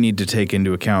thing we need to take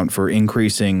into account for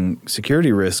increasing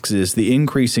security risks is the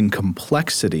increasing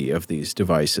complexity of these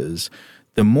devices.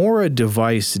 The more a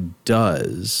device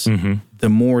does, the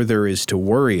more there is to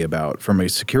worry about from a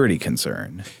security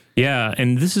concern. Yeah,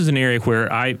 and this is an area where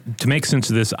to make sense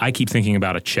of this, I keep thinking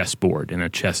about a chessboard in a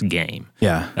chess game.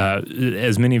 Yeah.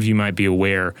 As many of you might be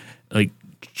aware,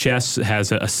 chess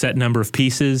has a set number of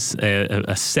pieces,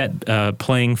 a set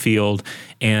playing field,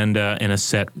 and a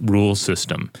set rule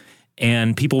system.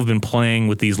 And people have been playing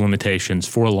with these limitations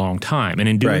for a long time. And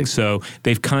in doing so,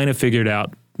 they've kind of figured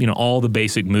out all the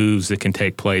basic moves that can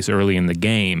take place early in the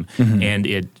game, and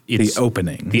it's the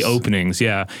openings. The openings,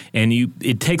 yeah. And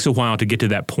it takes a while to get to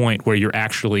that point where you're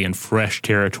actually in fresh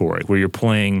territory, where you're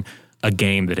playing a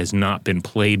game that has not been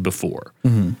played before.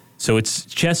 So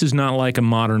chess is not like a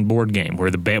modern board game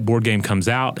where the board game comes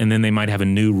out and then they might have a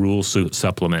new rule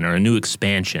supplement or a new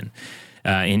expansion.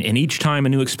 And each time a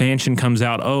new expansion comes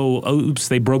out, oops,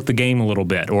 they broke the game a little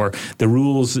bit, or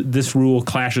this rule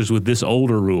clashes with this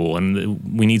older rule,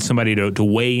 and we need somebody to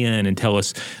weigh in and tell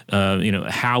us,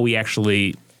 how we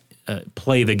actually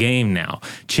play the game now.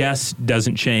 Chess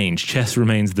doesn't change. Chess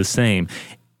remains the same.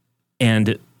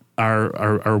 And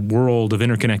our world of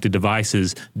interconnected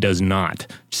devices does not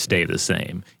stay the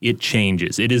same. It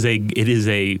changes. It is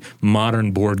a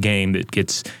modern board game that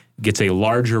gets a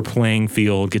larger playing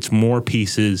field, gets more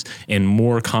pieces and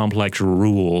more complex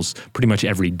rules pretty much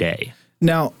every day.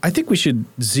 Now, I think we should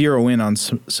zero in on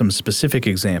some specific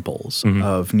examples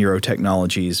of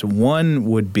neurotechnologies. One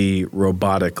would be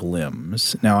robotic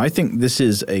limbs. Now, I think this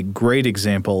is a great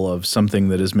example of something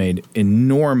that has made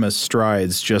enormous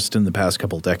strides just in the past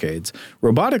couple decades.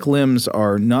 Robotic limbs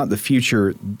are not the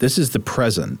future. This is the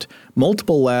present.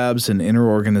 Multiple labs and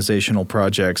interorganizational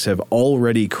projects have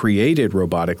already created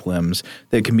robotic limbs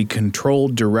that can be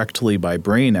controlled directly by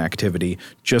brain activity,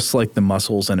 just like the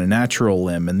muscles in a natural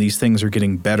limb, and these things are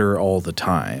getting better all the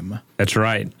time. That's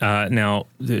right. Now,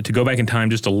 to go back in time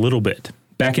just a little bit,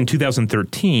 back in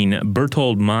 2013,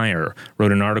 Bertold Meyer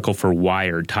wrote an article for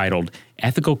Wired titled,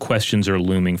 ethical questions are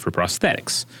looming for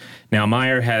prosthetics. Now,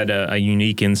 Meyer had a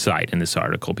unique insight in this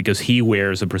article because he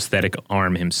wears a prosthetic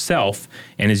arm himself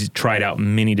and has tried out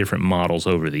many different models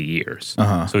over the years.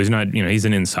 So he's not, he's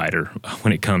an insider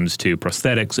when it comes to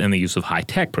prosthetics and the use of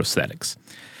high-tech prosthetics.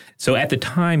 So at the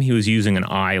time, he was using an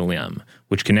iLimb,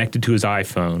 which connected to his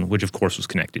iPhone, which of course was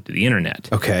connected to the internet.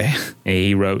 Okay. And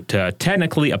he wrote,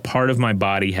 technically, a part of my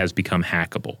body has become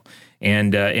hackable.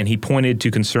 And he pointed to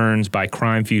concerns by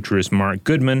crime futurist Mark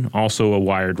Goodman, also a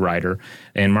Wired writer.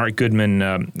 And Mark Goodman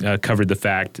had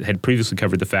previously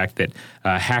covered the fact that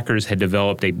hackers had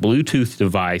developed a Bluetooth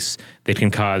device that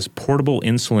can cause portable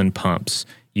insulin pumps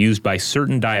used by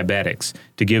certain diabetics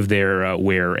to give their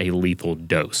wearer a lethal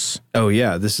dose. Oh,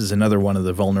 yeah. This is another one of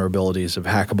the vulnerabilities of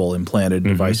hackable implanted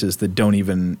devices that don't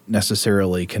even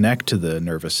necessarily connect to the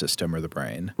nervous system or the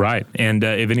brain. Right. And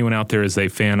if anyone out there is a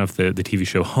fan of the TV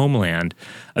show Homeland,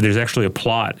 there's actually a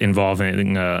plot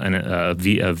involving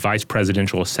a vice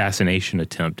presidential assassination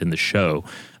attempt in the show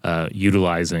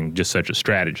utilizing just such a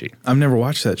strategy. I've never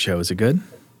watched that show. Is it good?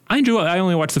 I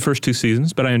only watched the first 2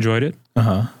 seasons, but I enjoyed it.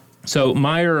 So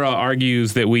Meyer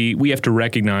argues that we have to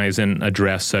recognize and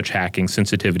address such hacking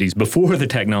sensitivities before the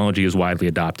technology is widely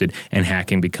adopted and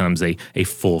hacking becomes a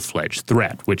full-fledged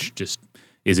threat, which just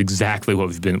is exactly what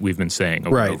we've been saying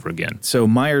over and over again. So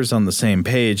Meyer's on the same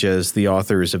page as the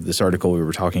authors of this article we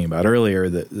were talking about earlier.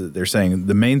 That they're saying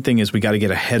the main thing is we got to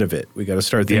get ahead of it. We got to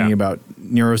start thinking about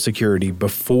neurosecurity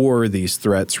before these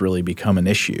threats really become an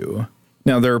issue.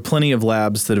 Now, there are plenty of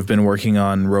labs that have been working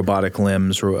on robotic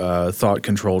limbs,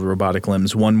 thought-controlled robotic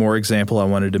limbs. One more example I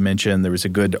wanted to mention, there was a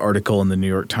good article in the New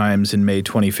York Times in May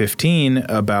 2015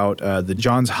 about the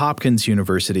Johns Hopkins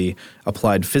University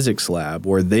Applied Physics Lab,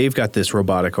 where they've got this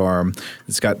robotic arm.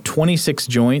 It's got 26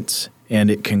 joints, and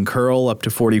it can curl up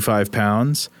to 45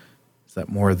 pounds. Is that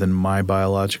more than my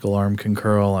biological arm can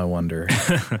curl? I wonder.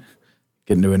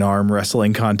 Get into an arm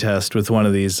wrestling contest with one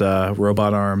of these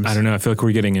robot arms. I don't know. I feel like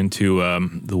we're getting into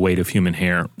the weight of human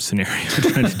hair scenario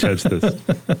trying to judge this.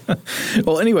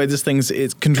 Well, anyway,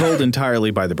 it's controlled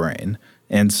entirely by the brain.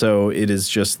 And so it is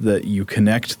just that you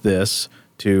connect this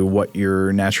to what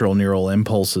your natural neural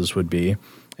impulses would be.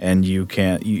 And you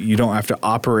don't have to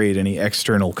operate any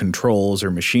external controls or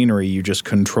machinery. You just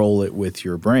control it with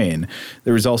your brain.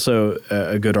 There was also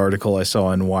a good article I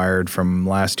saw in Wired from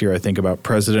last year, I think, about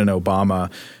President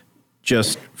Obama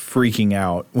just freaking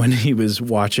out when he was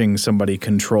watching somebody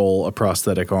control a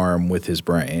prosthetic arm with his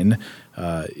brain.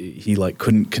 He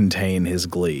couldn't contain his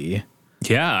glee.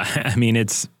 Yeah, I mean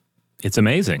it's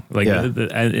amazing.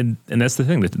 And that's the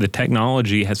thing. The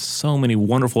technology has so many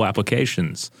wonderful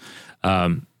applications.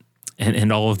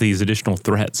 And all of these additional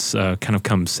threats kind of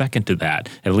come second to that,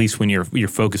 at least when you're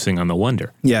focusing on the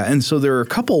wonder. Yeah, and so there are a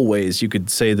couple ways you could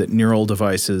say that neural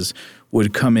devices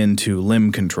would come into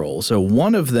limb control. So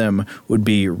one of them would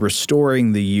be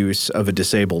restoring the use of a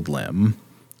disabled limb.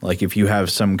 Like if you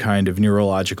have some kind of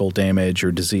neurological damage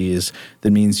or disease, that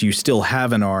means you still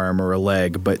have an arm or a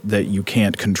leg, but that you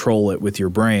can't control it with your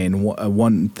brain.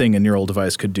 One thing a neural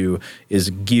device could do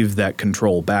is give that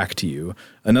control back to you.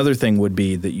 Another thing would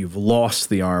be that you've lost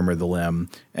the arm or the limb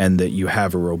and that you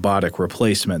have a robotic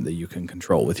replacement that you can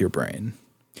control with your brain.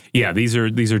 Yeah, these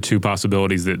are two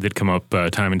possibilities that come up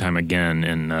time and time again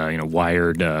in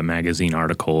Wired magazine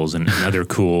articles and other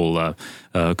cool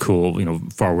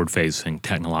forward-facing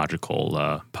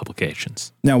technological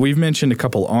publications. Now, we've mentioned a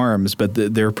couple arms, but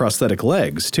they're prosthetic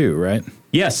legs too, right?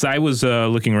 Yes, I was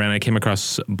looking around. I came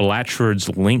across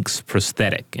Blatchford's Lynx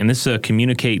prosthetic, and this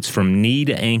communicates from knee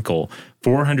to ankle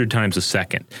 400 times a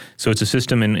second. So it's a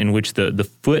system in which the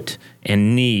foot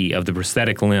and knee of the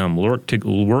prosthetic limb work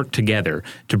together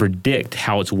to predict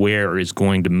how its wearer is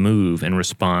going to move and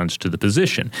responds to the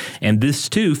position. And this,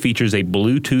 too, features a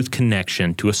Bluetooth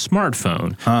connection to a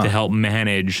smartphone to help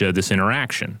manage this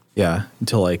interaction. Yeah,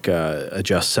 to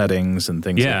adjust settings and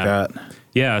things like that.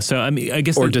 Yeah, so I mean, I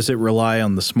guess. Or does it rely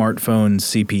on the smartphone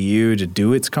CPU to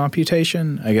do its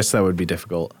computation? I guess that would be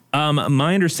difficult.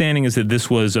 My understanding is that this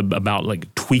was about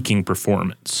tweaking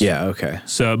performance. Yeah, okay.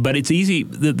 So, but it's easy.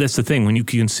 That's the thing. When you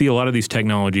can see a lot of these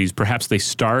technologies, perhaps they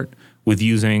start with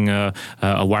using a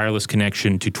wireless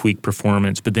connection to tweak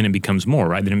performance, but then it becomes more,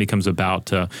 right? Then it becomes about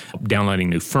downloading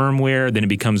new firmware. Then it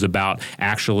becomes about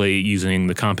actually using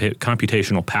the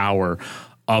computational power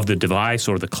of the device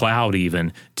or the cloud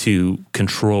even to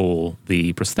control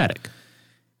the prosthetic.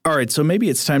 All right, so maybe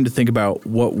it's time to think about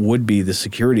what would be the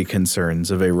security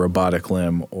concerns of a robotic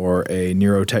limb or a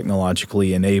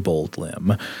neurotechnologically enabled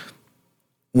limb.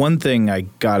 One thing I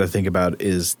got to think about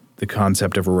is the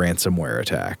concept of a ransomware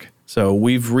attack. So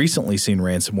we've recently seen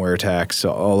ransomware attacks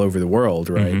all over the world,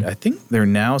 right? Mm-hmm. I think they're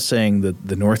now saying that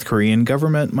the North Korean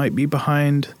government might be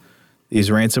behind these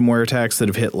ransomware attacks that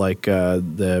have hit like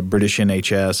the British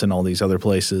NHS and all these other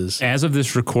places. As of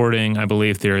this recording, I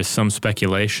believe there is some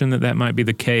speculation that might be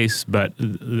the case, but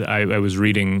I was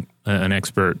reading an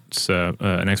expert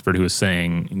who was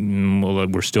saying, well,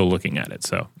 we're still looking at it.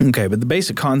 So okay, but the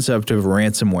basic concept of a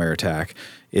ransomware attack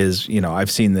is,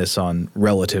 I've seen this on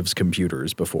relatives'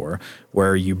 computers before,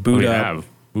 where you boot up.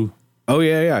 Ooh. Oh,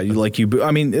 yeah.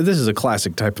 This is a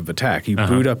classic type of attack. You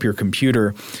boot up your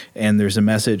computer, and there's a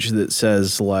message that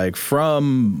says, like,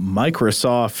 from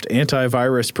Microsoft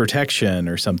Antivirus Protection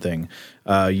or something.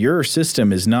 Your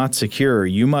system is not secure.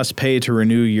 You must pay to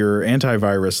renew your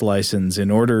antivirus license in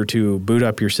order to boot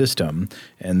up your system.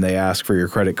 And they ask for your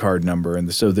credit card number.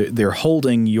 And so they're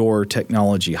holding your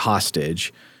technology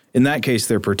hostage. In that case,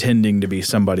 they're pretending to be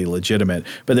somebody legitimate,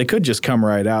 but they could just come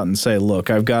right out and say, look,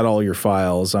 I've got all your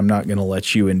files. I'm not going to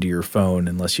let you into your phone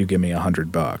unless you give me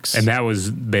 $100. And that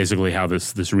was basically how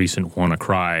this recent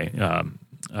WannaCry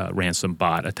ransom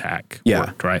bot attack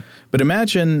worked, right? But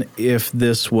imagine if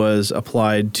this was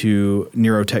applied to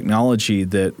neurotechnology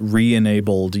that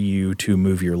re-enabled you to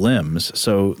move your limbs.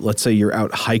 So let's say you're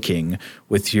out hiking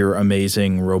with your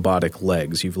amazing robotic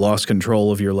legs. You've lost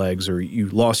control of your legs, or you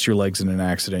lost your legs in an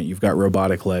accident. You've got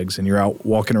robotic legs, and you're out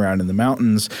walking around in the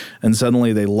mountains, and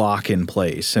suddenly they lock in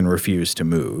place and refuse to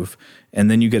move. And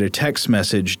then you get a text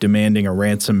message demanding a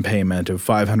ransom payment of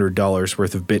 $500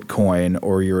 worth of Bitcoin,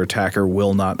 or your attacker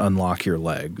will not unlock your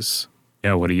legs.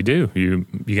 Yeah, what do? You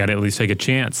got to at least take a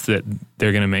chance that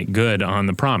they're going to make good on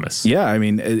the promise. Yeah, I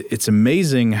mean, it's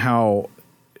amazing how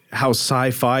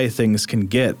sci-fi things can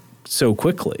get so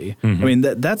quickly. Mm-hmm. I mean,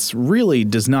 that's really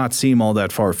does not seem all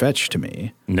that far-fetched to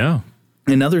me. No.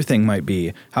 Another thing might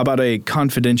be, how about a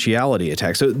confidentiality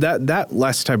attack? So that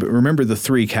last type, remember the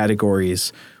three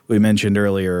categories we mentioned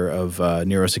earlier of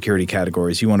neurosecurity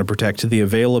categories. You want to protect the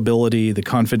availability, the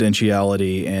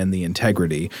confidentiality, and the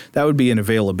integrity. That would be an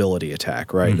availability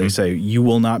attack, right? Mm-hmm. They say you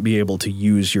will not be able to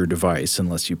use your device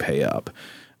unless you pay up.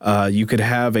 You could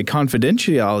have a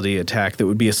confidentiality attack that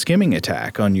would be a skimming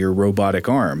attack on your robotic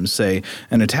arms. Say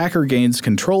an attacker gains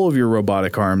control of your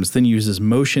robotic arms, then uses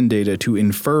motion data to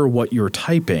infer what you're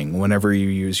typing whenever you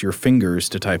use your fingers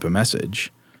to type a message.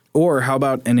 Or how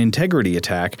about an integrity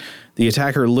attack? The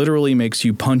attacker literally makes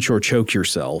you punch or choke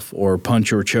yourself, or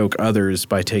punch or choke others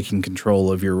by taking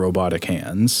control of your robotic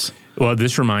hands. Well,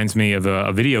 this reminds me of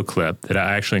a video clip that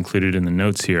I actually included in the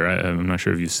notes here. I'm not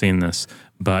sure if you've seen this,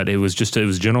 but it was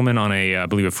a gentleman on I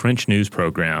believe a French news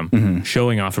program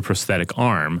showing off a prosthetic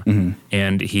arm,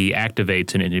 and he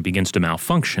activates it and it begins to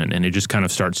malfunction, and it just kind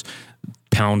of starts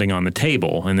pounding on the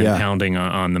table and then pounding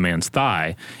on the man's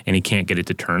thigh, and he can't get it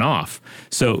to turn off.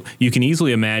 So you can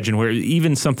easily imagine where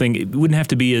even something, it wouldn't have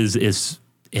to be as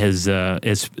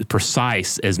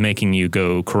precise as making you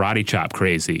go karate chop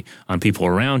crazy on people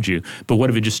around you. But what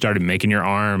if it just started making your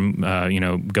arm,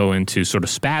 go into sort of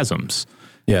spasms?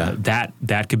 Yeah,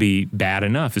 that could be bad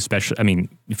enough. Especially, I mean,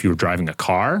 if you were driving a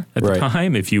car at the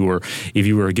time, if you were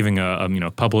giving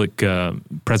a public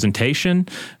presentation,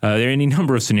 there are any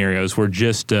number of scenarios where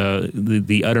just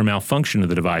the utter malfunction of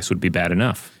the device would be bad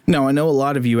enough. Now, I know a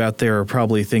lot of you out there are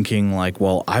probably thinking like,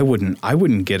 well, I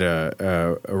wouldn't get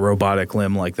a robotic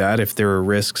limb like that if there are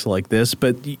risks like this,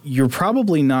 but you're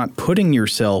probably not putting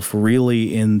yourself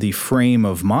really in the frame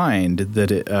of mind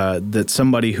that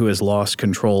somebody who has lost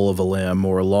control of a limb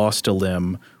or lost a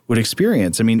limb would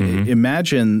experience. I mean,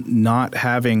 imagine not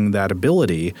having that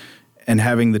ability and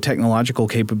having the technological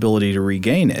capability to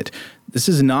regain it. This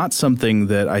is not something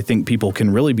that I think people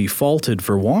can really be faulted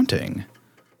for wanting.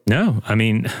 No, I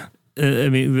mean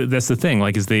that's the thing.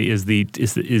 Like, is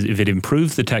if it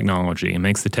improves the technology and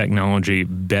makes the technology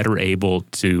better able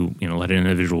to let an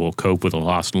individual cope with a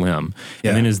lost limb,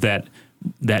 and then as that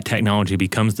technology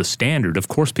becomes the standard, of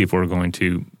course people are going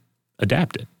to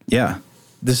adapt it. Yeah.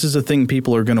 This is a thing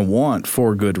people are going to want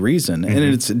for good reason. And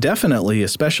it's definitely,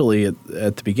 especially at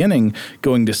the beginning,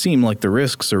 going to seem like the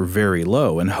risks are very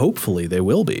low, and hopefully they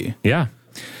will be. Yeah.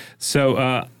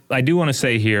 So I do want to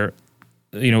say here,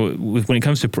 when it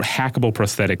comes to hackable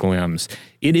prosthetic limbs,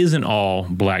 it isn't all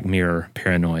Black Mirror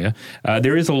paranoia.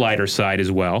 There is a lighter side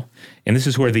as well, and this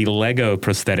is where the Lego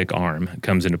prosthetic arm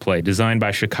comes into play, designed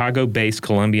by Chicago-based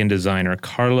Colombian designer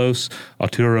Carlos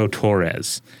Arturo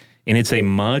Torres. And it's a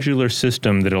modular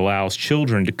system that allows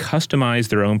children to customize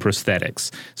their own prosthetics.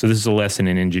 So this is a lesson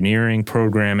in engineering,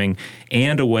 programming,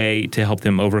 and a way to help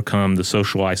them overcome the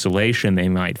social isolation they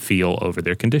might feel over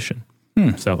their condition.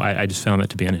 So I just found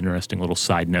that to be an interesting little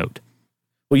side note.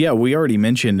 Well, yeah, we already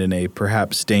mentioned in a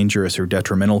perhaps dangerous or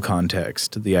detrimental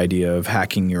context the idea of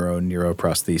hacking your own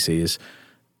neuroprostheses,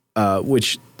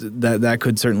 which that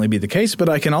could certainly be the case. But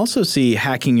I can also see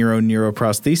hacking your own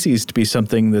neuroprostheses to be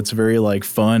something that's very like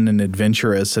fun and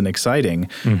adventurous and exciting.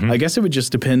 I guess it would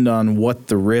just depend on what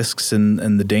the risks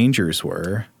and the dangers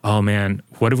were. Oh, man.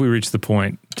 What if we reach the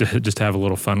point to just have a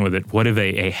little fun with it? What if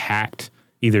a hacked,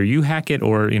 either you hack it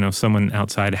or someone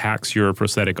outside hacks your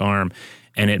prosthetic arm,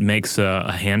 and it makes a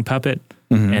hand puppet,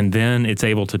 and then it's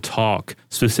able to talk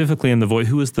specifically in the voice.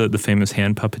 Who is the famous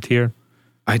hand puppeteer?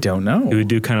 I don't know. It would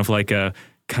do kind of like a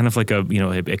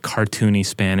cartoony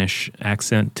Spanish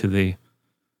accent to the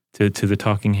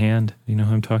talking hand. You know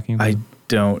who I'm talking about? I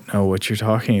don't know what you're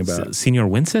talking about. Senor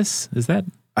Wences? Is that?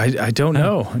 I don't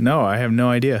know. No, I have no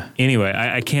idea. Anyway,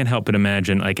 I can't help but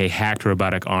imagine like a hacked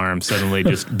robotic arm suddenly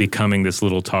just becoming this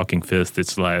little talking fist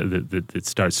that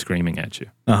starts screaming at you.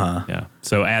 Yeah.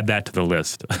 So add that to the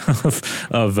list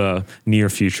of near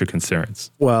future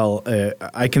concerns. Well,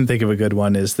 I can think of a good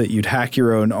one is that you'd hack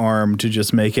your own arm to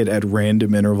just make it at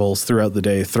random intervals throughout the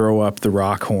day throw up the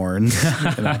rock horns.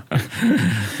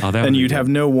 And you'd have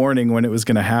no warning when it was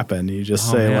going to happen. You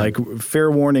just say like, fair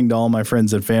warning to all my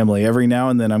friends and family. Every now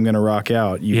and then I'm going to rock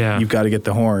out. You've got to get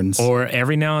the horns. Or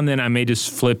every now and then I may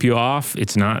just flip you off.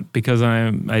 It's not because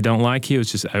I don't like you.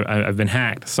 It's just I've been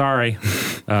hacked. Sorry.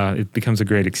 It becomes a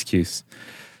great excuse.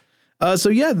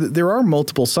 There are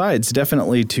multiple sides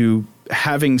definitely to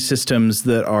having systems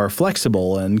that are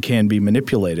flexible and can be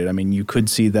manipulated. I mean, you could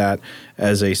see that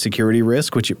as a security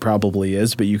risk, which it probably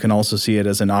is, but you can also see it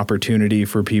as an opportunity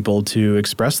for people to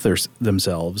express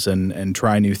themselves and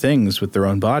try new things with their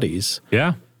own bodies.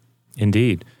 Yeah,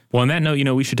 indeed. Well, on that note,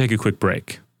 we should take a quick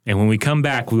break. And when we come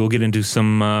back, we will get into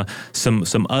some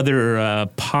other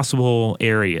possible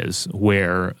areas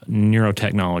where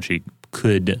neurotechnology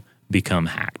could become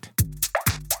hacked.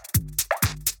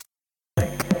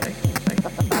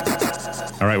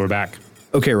 All right, we're back.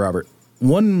 Okay, Robert.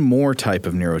 One more type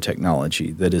of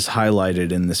neurotechnology that is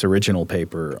highlighted in this original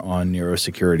paper on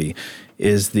neurosecurity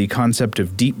is the concept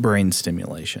of deep brain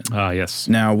stimulation. Yes.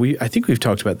 Now, I think we've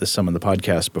talked about this some on the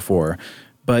podcast before,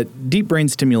 but deep brain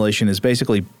stimulation is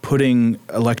basically putting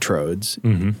electrodes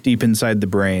deep inside the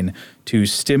brain to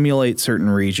stimulate certain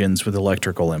regions with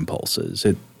electrical impulses.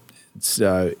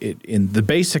 The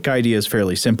basic idea is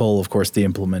fairly simple. Of course, the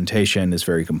implementation is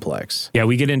very complex. Yeah,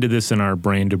 we get into this in our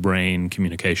brain-to-brain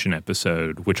communication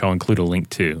episode, which I'll include a link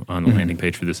to on the landing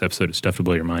page for this episode at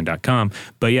stufftoblowyourmind.com.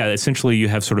 But yeah, essentially you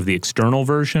have sort of the external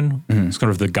version. It's sort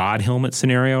of the God helmet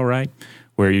scenario, right?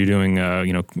 Where you're doing,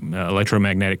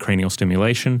 electromagnetic cranial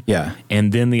stimulation. Yeah.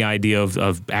 And then the idea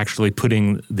of actually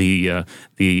putting the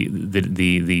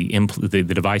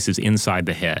devices inside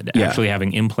the head, actually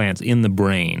having implants in the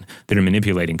brain that are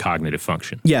manipulating cognitive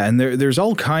function. Yeah, and there's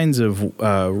all kinds of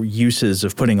uses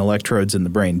of putting electrodes in the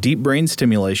brain. Deep brain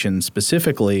stimulation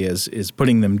specifically is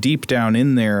putting them deep down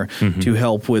in there to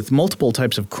help with multiple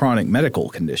types of chronic medical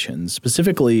conditions.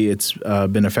 Specifically, it's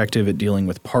been effective at dealing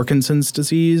with Parkinson's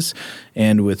disease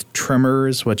and with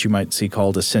tremors, what you might see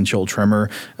called essential tremor,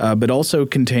 but also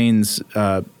contains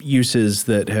uses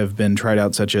that have been tried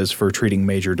out, such as for treating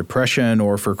major depression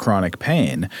or for chronic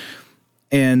pain.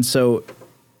 And so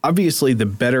obviously the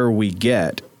better we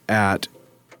get at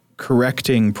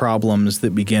correcting problems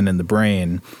that begin in the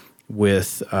brain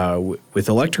with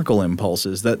electrical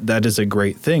impulses, that is a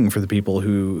great thing for the people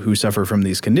who suffer from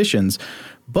these conditions.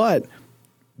 But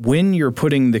when you're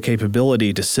putting the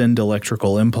capability to send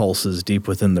electrical impulses deep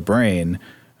within the brain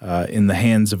in the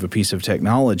hands of a piece of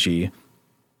technology,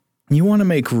 you want to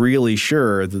make really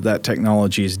sure that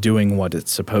technology is doing what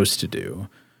it's supposed to do.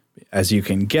 As you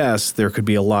can guess, there could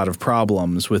be a lot of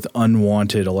problems with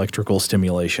unwanted electrical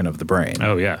stimulation of the brain.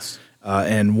 Oh, yes.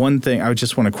 And one thing, I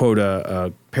just want to quote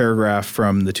a paragraph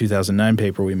from the 2009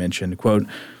 paper we mentioned, quote,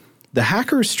 "The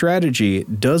hacker's strategy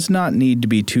does not need to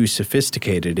be too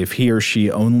sophisticated if he or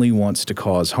she only wants to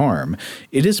cause harm.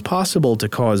 It is possible to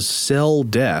cause cell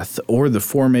death or the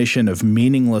formation of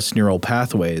meaningless neural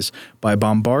pathways by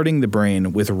bombarding the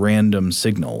brain with random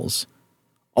signals.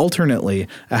 Alternately,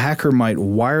 a hacker might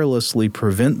wirelessly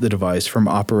prevent the device from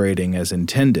operating as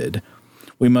intended.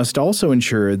 We must also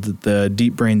ensure that the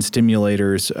deep brain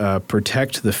stimulators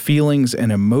protect the feelings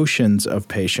and emotions of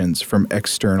patients from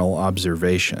external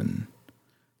observation."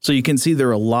 So you can see there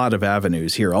are a lot of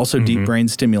avenues here. Also, deep brain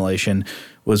stimulation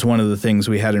was one of the things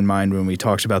we had in mind when we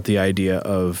talked about the idea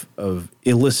of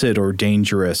illicit or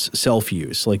dangerous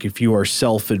self-use. Like if you are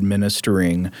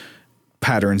self-administering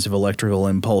patterns of electrical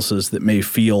impulses that may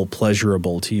feel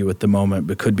pleasurable to you at the moment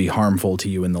but could be harmful to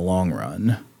you in the long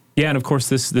run. Yeah, and of course,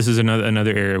 this is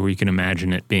another area where you can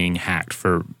imagine it being hacked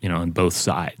for, on both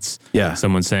sides. Yeah.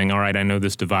 Someone saying, all right, I know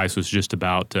this device was just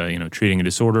about, treating a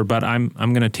disorder, but I'm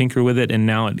going to tinker with it, and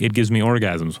now it gives me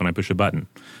orgasms when I push a button.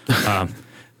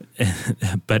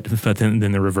 But then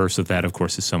the reverse of that, of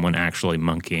course, is someone actually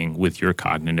monkeying with your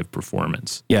cognitive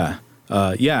performance. Yeah.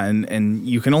 And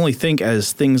you can only think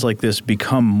as things like this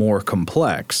become more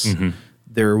complex,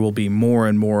 there will be more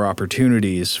and more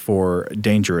opportunities for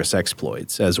dangerous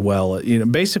exploits as well.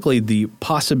 Basically, the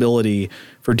possibility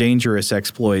for dangerous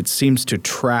exploits seems to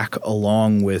track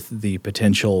along with the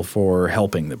potential for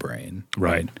helping the brain.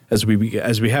 Right. As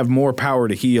we have more power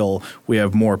to heal, we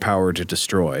have more power to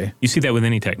destroy. You see that with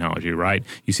any technology, right?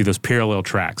 You see those parallel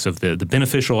tracks of the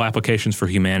beneficial applications for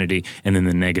humanity and then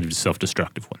the negative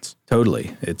self-destructive ones.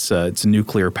 Totally. It's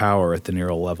nuclear power at the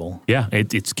neural level. Yeah,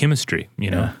 it's chemistry,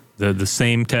 Yeah. The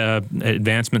same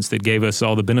advancements that gave us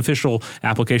all the beneficial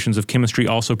applications of chemistry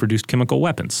also produced chemical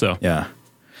weapons. So Yeah.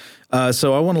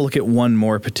 So I want to look at one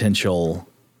more potential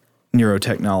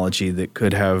neurotechnology that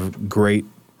could have great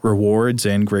rewards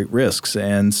and great risks.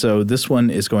 And so this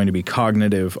one is going to be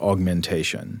cognitive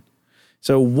augmentation.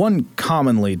 So one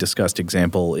commonly discussed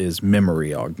example is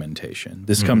memory augmentation.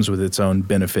 This comes with its own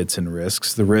benefits and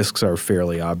risks. The risks are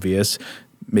fairly obvious.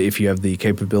 If you have the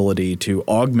capability to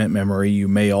augment memory, you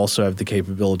may also have the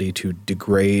capability to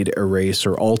degrade, erase,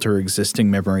 or alter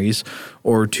existing memories,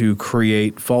 or to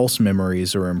create false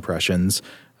memories or impressions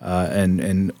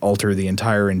and alter the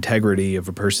entire integrity of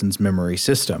a person's memory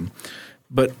system.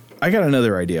 But I got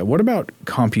another idea. What about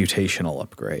computational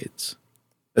upgrades?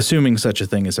 Assuming such a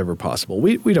thing is ever possible.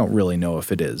 We don't really know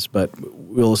if it is, but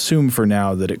we'll assume for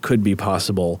now that it could be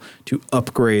possible to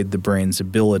upgrade the brain's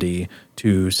ability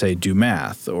to, say, do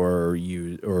math or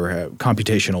have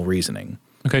computational reasoning.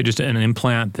 Okay, just an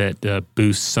implant that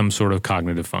boosts some sort of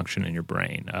cognitive function in your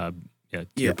brain.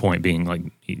 Your point being like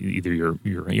either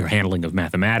your handling of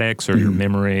mathematics or your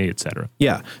memory, et cetera.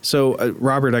 Yeah. So,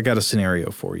 Robert, I got a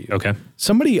scenario for you. Okay.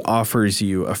 Somebody offers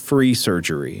you a free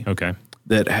surgery. Okay.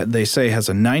 That they say has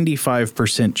a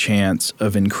 95% chance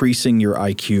of increasing your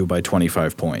IQ by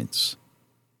 25 points.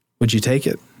 Would you take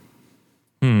it?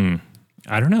 I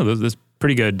don't know. That's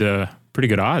pretty good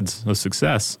odds of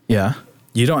success. Yeah.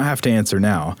 You don't have to answer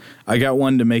now. I got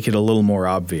one to make it a little more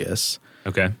obvious.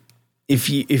 Okay. If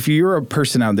you're a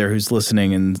person out there who's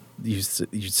listening and you'd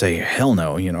say, hell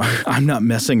no, I'm not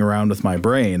messing around with my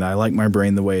brain. I like my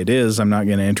brain the way it is. I'm not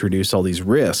going to introduce all these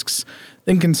risks.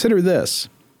 Then consider this.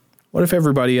 What if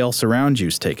everybody else around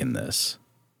you's taken this?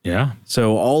 Yeah.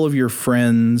 So all of your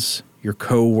friends, your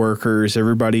coworkers,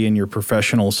 everybody in your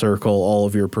professional circle, all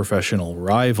of your professional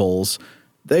rivals,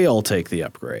 they all take the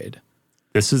upgrade.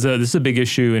 This is a big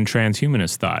issue in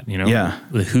transhumanist thought, Yeah.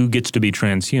 Who gets to be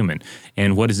transhuman,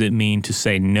 and what does it mean to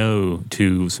say no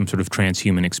to some sort of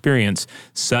transhuman experience,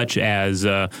 such as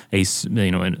a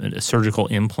surgical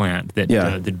implant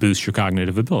that boosts your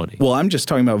cognitive ability? Well, I'm just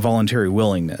talking about voluntary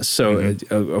willingness. So,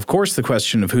 of course, the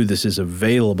question of who this is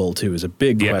available to is a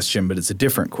big question, but it's a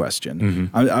different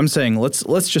question. I'm saying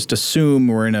let's just assume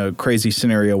we're in a crazy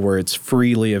scenario where it's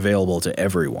freely available to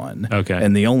everyone. Okay.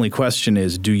 And the only question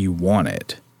is, do you want it?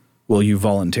 Will you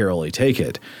voluntarily take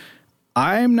it?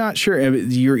 I'm not sure.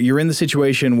 You're in the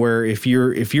situation where if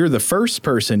you're the first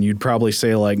person, you'd probably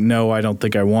say like, no, I don't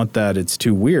think I want that. It's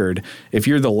too weird. If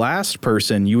you're the last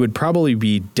person, you would probably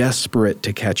be desperate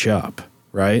to catch up,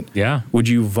 right? Yeah. Would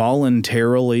you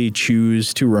voluntarily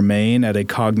choose to remain at a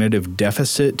cognitive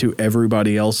deficit to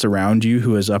everybody else around you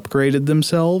who has upgraded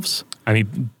themselves? I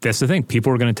mean, that's the thing.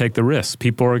 People are going to take the risk.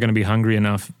 People are going to be hungry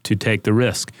enough to take the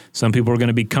risk. Some people are going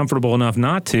to be comfortable enough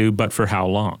not to, but for how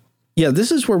long? Yeah,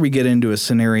 this is where we get into a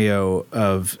scenario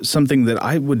of something that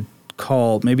I would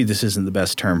call, maybe this isn't the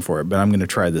best term for it, but I'm going to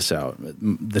try this out.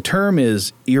 The term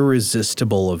is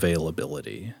irresistible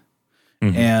availability.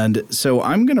 And so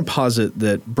I'm going to posit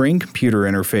that brain-computer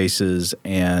interfaces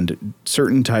and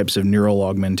certain types of neural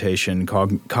augmentation,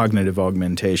 cognitive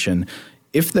augmentation,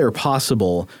 if they're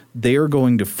possible, they are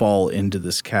going to fall into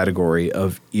this category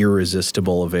of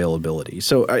irresistible availability.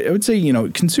 So I would say,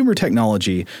 consumer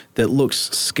technology that looks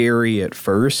scary at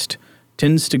first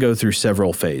tends to go through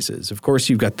several phases. Of course,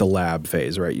 you've got the lab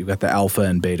phase, right? You've got the alpha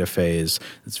and beta phase.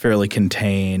 It's fairly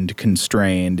contained,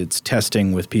 constrained. It's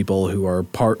testing with people who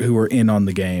are in on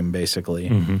the game,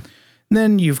 basically.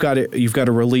 Then you've got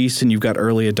a release and you've got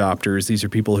early adopters. These are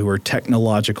people who are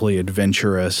technologically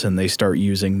adventurous and they start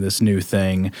using this new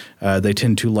thing. They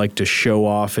tend to like to show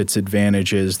off its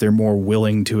advantages. They're more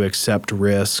willing to accept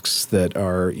risks that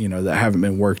are, that haven't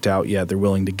been worked out yet. They're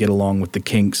willing to get along with the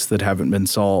kinks that haven't been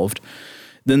solved.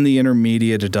 Then the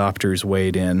intermediate adopters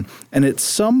weighed in. And at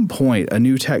some point, a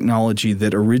new technology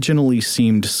that originally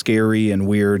seemed scary and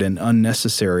weird and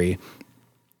unnecessary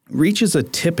reaches a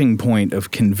tipping point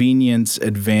of convenience,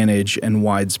 advantage, and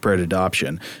widespread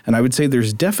adoption. And I would say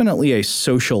there's definitely a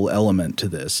social element to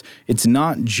this. It's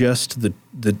not just the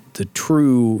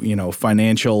true,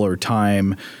 financial or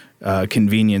time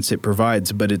convenience it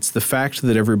provides, but it's the fact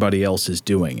that everybody else is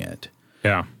doing it.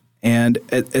 Yeah. And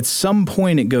at some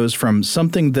point it goes from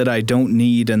something that I don't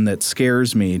need and that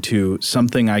scares me to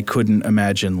something I couldn't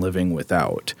imagine living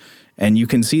without. And you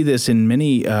can see this in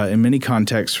many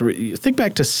contexts. Think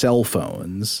back to cell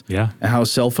phones. Yeah. And how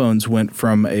cell phones went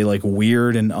from a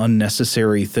weird and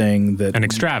unnecessary thing that an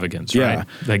extravagance, yeah. right?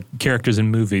 Like characters in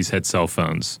movies had cell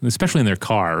phones, especially in their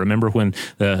car. Remember when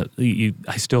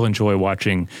I still enjoy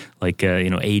watching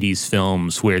 80s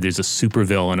films where there's a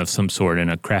supervillain of some sort in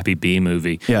a crappy B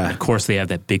movie. Yeah. And of course they have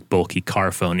that big bulky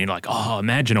car phone. You're like, oh,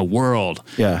 imagine a world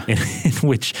in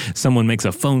which someone makes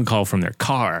a phone call from their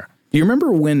car. Do you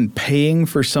remember when paying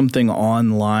for something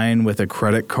online with a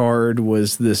credit card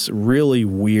was this really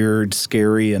weird,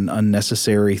 scary, and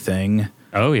unnecessary thing?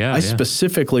 Oh, yeah. I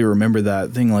specifically remember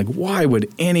that thing. Why would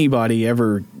anybody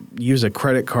ever use a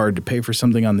credit card to pay for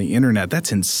something on the internet?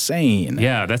 That's insane.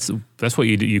 Yeah, that's what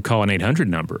you do. You call an 800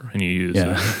 number and you use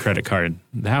a credit card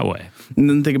that way. And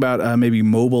then think about maybe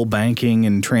mobile banking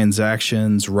and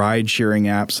transactions, ride-sharing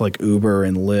apps like Uber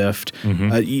and Lyft.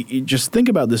 Mm-hmm. You just think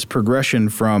about this progression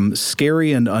from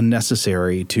scary and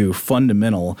unnecessary to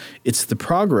fundamental. It's the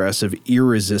progress of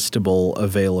irresistible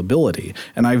availability.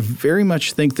 And I very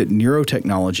much think that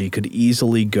neurotechnology could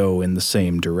easily go in the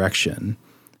same direction.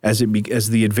 As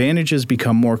the advantages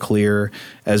become more clear,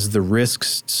 as the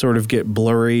risks sort of get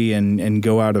blurry and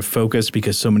go out of focus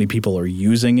because so many people are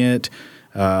using it,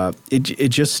 it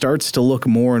just starts to look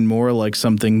more and more like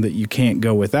something that you can't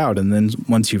go without. And then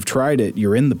once you've tried it,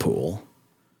 you're in the pool.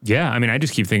 Yeah, I mean, I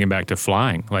just keep thinking back to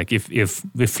flying. Like if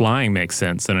flying makes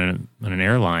sense on an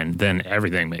airline, then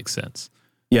everything makes sense.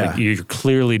 Yeah. You're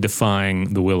clearly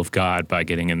defying the will of God by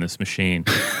getting in this machine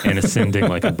and ascending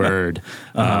like a bird.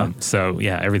 So,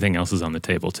 everything else is on the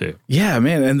table, too. Yeah,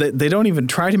 man. And they don't even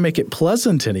try to make it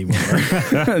pleasant anymore.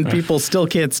 And people still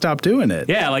can't stop doing it.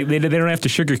 Yeah, they don't have to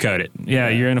sugarcoat it. Yeah,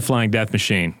 you're in a flying death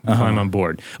machine. Climb on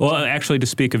board. Well, actually, to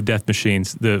speak of death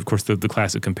machines, of course, the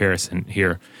classic comparison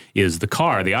here is the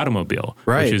car, the automobile,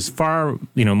 which is far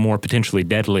more potentially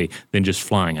deadly than just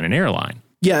flying on an airline.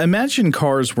 Yeah, imagine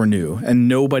cars were new and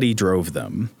nobody drove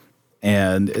them.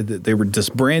 And they were this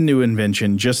brand new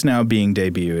invention just now being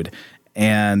debuted.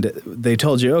 And they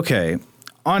told you, okay,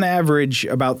 on average,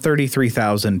 about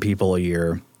 33,000 people a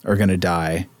year are going to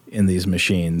die in these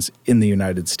machines in the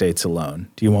United States alone.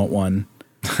 Do you want one?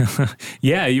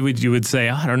 Yeah, you would say,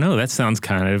 I don't know, that sounds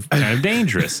kind of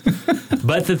dangerous.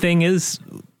 But the thing is,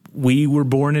 we were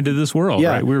born into this world,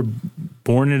 right? We were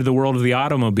born into the world of the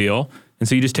automobile. And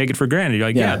so you just take it for granted.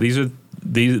 You're like, this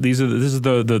is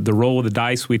the roll of the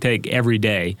dice we take every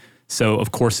day. So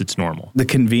of course it's normal. The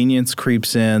convenience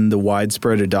creeps in. The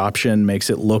widespread adoption makes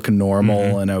it look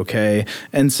normal and okay.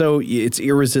 And so it's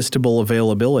irresistible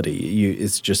availability.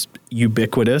 It's just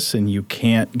ubiquitous, and you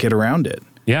can't get around it.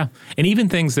 Yeah, and even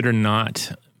things that are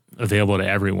not available to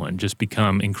everyone just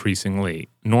become increasingly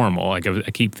normal. Like I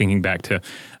keep thinking back to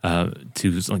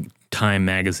like Time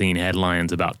magazine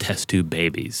headlines about test tube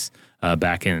babies.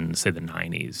 Back in, say, the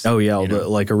 90s. Oh, yeah,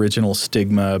 the original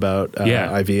stigma about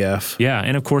IVF. Yeah,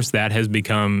 and of course that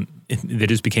became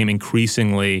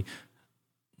increasingly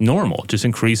normal, just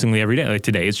increasingly every day. Like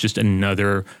today, it's just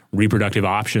another reproductive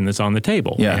option that's on the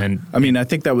table. Yeah, and I mean, I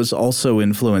think that was also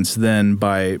influenced then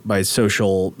by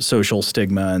social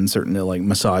stigma and certain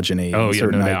misogyny and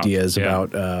certain ideas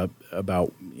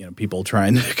about people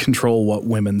trying to control what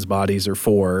women's bodies are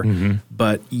for. Mm-hmm.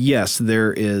 But yes,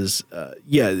 there is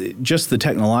just the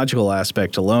technological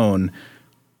aspect alone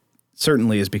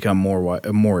certainly has become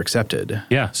more accepted.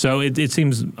 Yeah, so it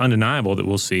seems undeniable that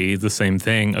we'll see the same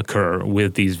thing occur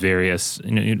with these various,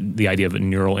 the idea of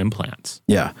neural implants.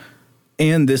 Yeah.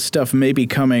 And this stuff may be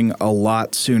coming a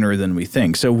lot sooner than we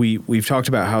think. So we've talked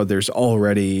about how there's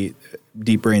already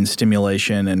deep brain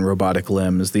stimulation and robotic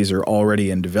limbs. These are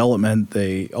already in development.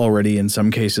 They already, in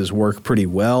some cases, work pretty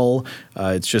well.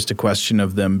 It's just a question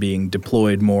of them being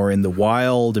deployed more in the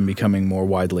wild and becoming more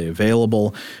widely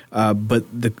available. But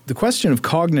the question of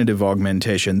cognitive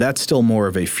augmentation, that's still more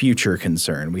of a future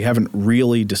concern. We haven't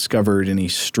really discovered any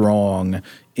strong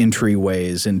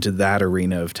entryways into that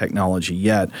arena of technology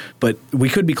yet, but we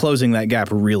could be closing that gap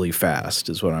really fast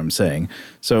is what I'm saying.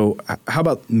 So how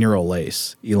about neural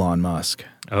lace, Elon Musk?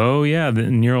 Oh yeah, the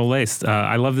neural lace.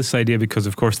 I love this idea because,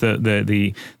 of course,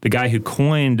 the guy who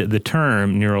coined the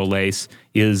term neural lace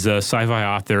is sci-fi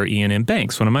author Ian M.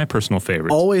 Banks, one of my personal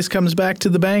favorites. Always comes back to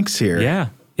the Banks here. Yeah.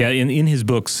 Yeah, in his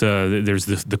books, there's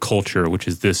the culture, which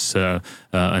is this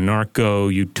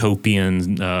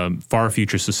anarcho-utopian, far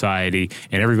future society,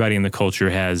 and everybody in the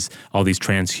culture has all these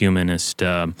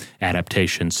transhumanist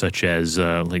adaptations, such as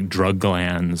like drug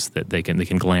glands that they can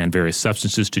gland various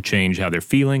substances to change how they're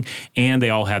feeling, and they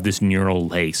all have this neural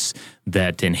lace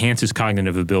that enhances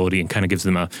cognitive ability and kind of gives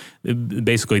them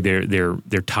basically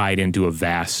they're tied into a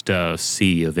vast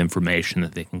sea of information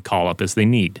that they can call up as they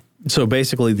need. So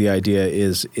basically the idea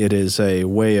is it is a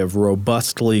way of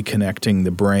robustly connecting the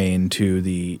brain to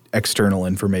the external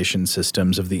information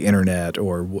systems of the internet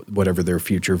or whatever their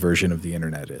future version of the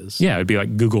internet is. Yeah, it'd be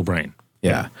like Google Brain.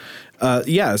 Yeah.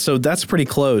 So that's pretty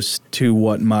close to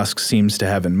what Musk seems to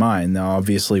have in mind. Now,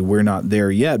 obviously, we're not there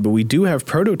yet, but we do have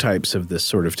prototypes of this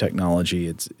sort of technology.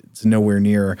 It's nowhere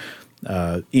near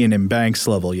Ian M. Banks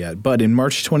level yet. But in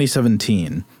March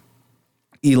 2017,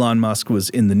 Elon Musk was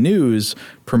in the news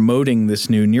promoting this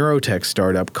new neurotech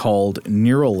startup called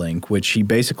Neuralink, which he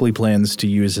basically plans to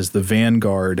use as the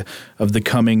vanguard of the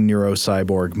coming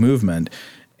neurocyborg movement.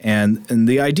 And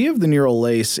the idea of the neural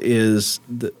lace is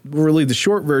really the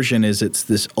short version is it's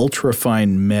this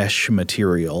ultrafine mesh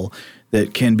material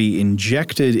that can be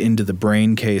injected into the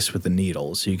brain case with a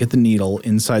needle. So you get the needle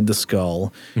inside the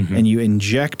skull, and you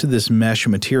inject this mesh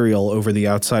material over the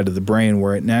outside of the brain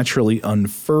where it naturally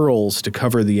unfurls to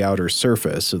cover the outer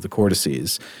surface of the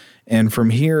cortices. And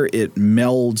from here, it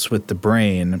melds with the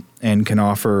brain and can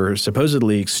offer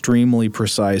supposedly extremely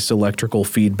precise electrical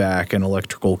feedback and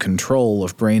electrical control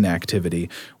of brain activity,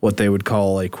 what they would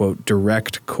call a, quote,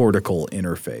 direct cortical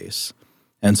interface.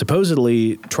 And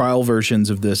supposedly, trial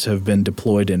versions of this have been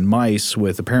deployed in mice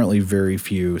with apparently very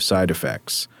few side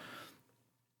effects.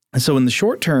 So in the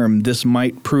short term, this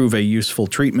might prove a useful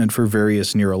treatment for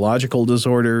various neurological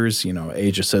disorders,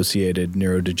 age-associated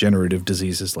neurodegenerative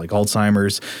diseases like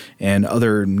Alzheimer's and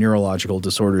other neurological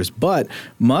disorders. But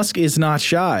Musk is not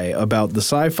shy about the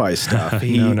sci-fi stuff.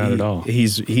 No, not at all.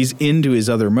 He's into his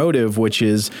other motive, which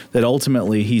is that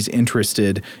ultimately he's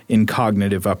interested in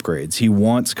cognitive upgrades. He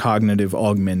wants cognitive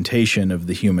augmentation of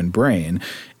the human brain.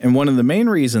 And one of the main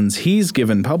reasons he's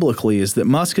given publicly is that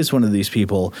Musk is one of these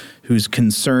people who's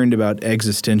concerned about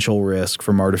existential risk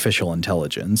from artificial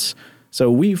intelligence.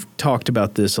 So we've talked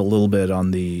about this a little bit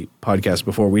on the podcast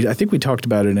before. I think we talked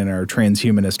about it in our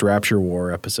transhumanist rapture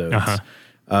war episodes.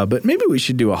 But maybe we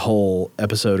should do a whole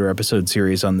episode or episode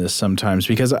series on this sometimes,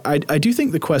 because I do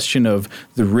think the question of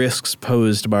the risks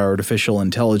posed by artificial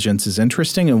intelligence is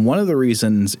interesting. And one of the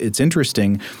reasons it's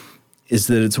interesting is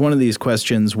that it's one of these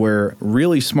questions where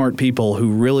really smart people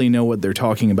who really know what they're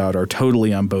talking about are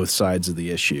totally on both sides of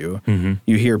the issue.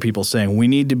 You hear people saying, we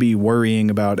need to be worrying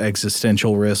about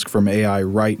existential risk from AI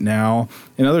right now.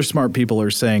 And other smart people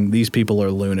are saying, these people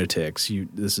are lunatics.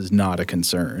 This is not a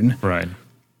concern. Right.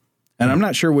 And I'm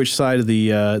not sure which side of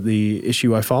the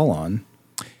issue I fall on.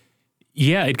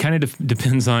 Yeah, it kind of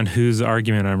depends on whose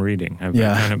argument I'm reading.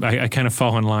 I kind of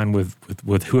fall in line with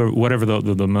whatever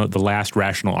the last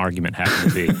rational argument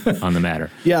happens to be on the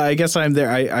matter. Yeah, I guess I'm there.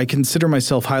 I consider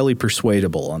myself highly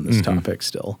persuadable on this topic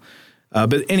still.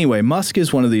 But anyway, Musk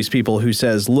is one of these people who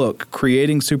says, look,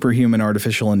 creating superhuman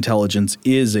artificial intelligence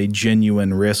is a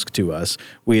genuine risk to us.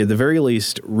 We at the very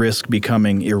least risk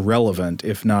becoming irrelevant,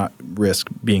 if not risk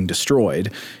being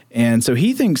destroyed. And so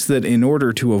he thinks that in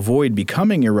order to avoid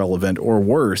becoming irrelevant or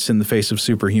worse in the face of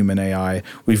superhuman AI,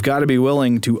 we've got to be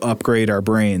willing to upgrade our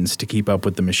brains to keep up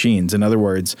with the machines. In other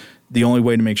words, the only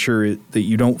way to make sure that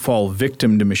you don't fall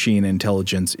victim to machine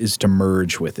intelligence is to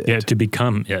merge with it. Yeah, to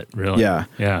become it, really. Yeah.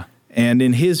 And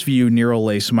in his view, neural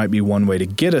lace might be one way to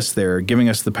get us there, giving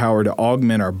us the power to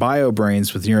augment our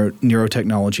bio-brains with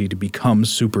neurotechnology to become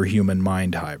superhuman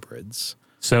mind hybrids.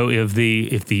 So if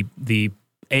the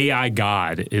AI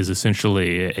God is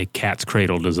essentially a cat's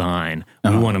cradle design,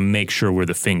 we want to make sure we're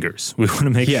the fingers. We want to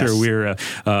make sure we're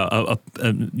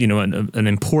an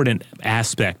important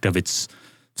aspect of its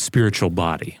spiritual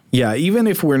body. Yeah, even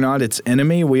if we're not its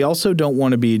enemy, we also don't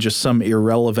want to be just some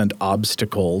irrelevant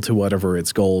obstacle to whatever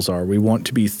its goals are. We want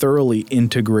to be thoroughly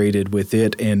integrated with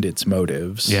it and its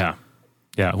motives. Yeah,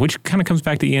 which kind of comes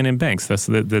back to Ian M. Banks.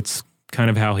 That's kind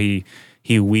of how he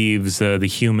weaves the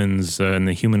humans and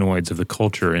the humanoids of the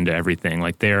culture into everything.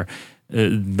 Like they're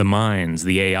the minds,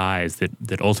 the AIs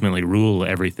that ultimately rule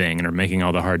everything and are making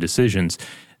all the hard decisions.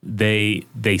 They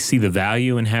see the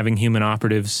value in having human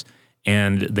operatives.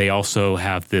 And they also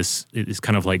have this, it's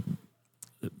kind of like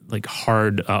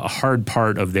hard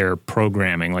part of their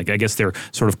programming. Like I guess their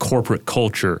sort of corporate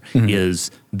culture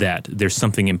is that there's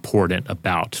something important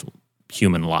about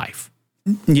human life.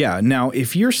 Yeah. Now,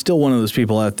 if you're still one of those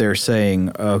people out there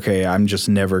saying, okay, I'm just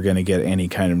never going to get any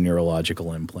kind of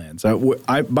neurological implants.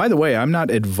 By the way, I'm not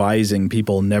advising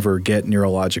people never get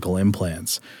neurological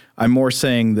implants. I'm more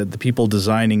saying that the people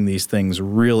designing these things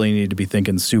really need to be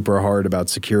thinking super hard about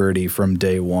security from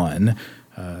day one.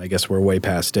 I guess we're way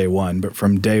past day one, but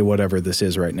from day whatever this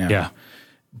is right now. Yeah.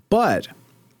 But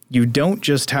you don't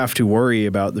just have to worry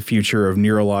about the future of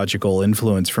neurological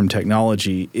influence from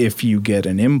technology if you get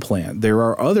an implant. There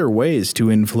are other ways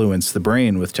to influence the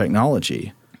brain with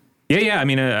technology. Yeah. I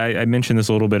mean, I mentioned this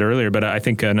a little bit earlier, but I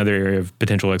think another area of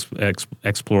potential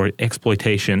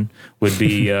exploitation would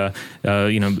be,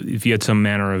 if you had some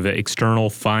manner of external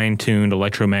fine-tuned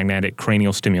electromagnetic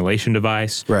cranial stimulation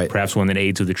device, right, perhaps one that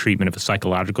aids with the treatment of a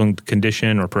psychological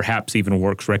condition or perhaps even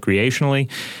works recreationally.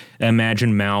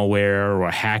 Imagine malware or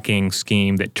a hacking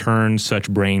scheme that turns such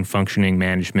brain functioning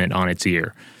management on its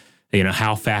ear.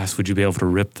 How fast would you be able to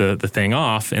rip the thing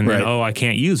off and then, I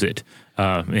can't use it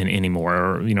anymore?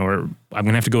 Or I'm going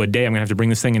to have to go a day. I'm going to have to bring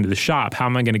this thing into the shop. How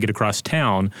am I going to get across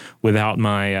town without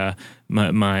my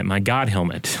God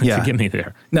helmet to get me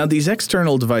there? Now, these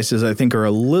external devices, I think, are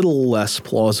a little less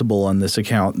plausible on this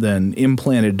account than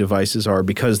implanted devices are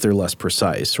because they're less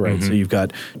precise, right? Mm-hmm. So you've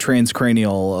got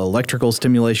transcranial electrical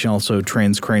stimulation, also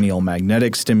transcranial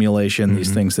magnetic stimulation, mm-hmm.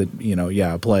 these things that,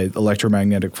 apply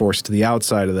electromagnetic force to the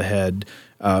outside of the head.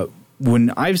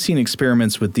 When I've seen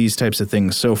experiments with these types of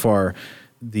things so far,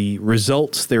 the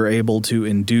results they're able to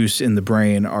induce in the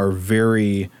brain are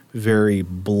very, very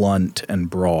blunt and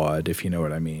broad, if you know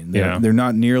what I mean. They're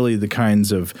not nearly the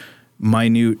kinds of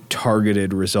minute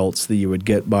targeted results that you would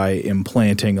get by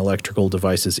implanting electrical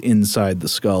devices inside the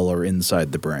skull or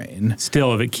inside the brain.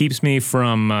 Still, if it keeps me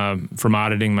from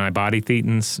auditing my body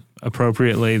thetans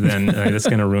appropriately, then that's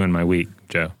going to ruin my week,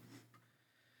 Joe.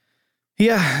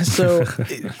 Yeah,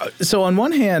 so on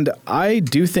one hand, I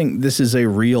do think this is a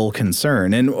real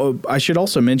concern. And I should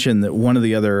also mention that one of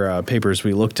the other papers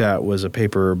we looked at was a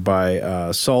paper by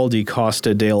Saul D.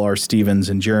 Costa, Dale R. Stevens,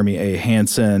 and Jeremy A.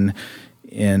 Hansen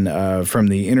from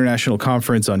the International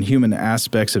Conference on Human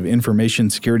Aspects of Information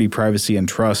Security, Privacy, and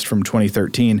Trust from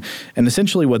 2013. And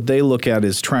essentially what they look at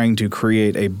is trying to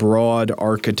create a broad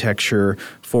architecture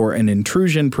for an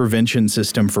intrusion prevention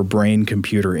system for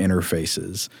brain-computer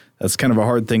interfaces. That's kind of a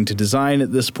hard thing to design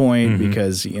at this point mm-hmm.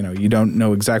 because, you don't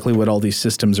know exactly what all these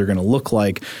systems are going to look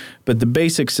like. But the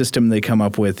basic system they come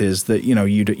up with is that,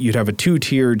 you'd have a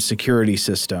two-tiered security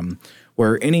system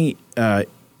where any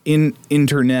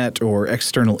internet or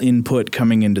external input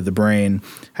coming into the brain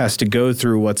has to go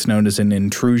through what's known as an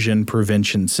intrusion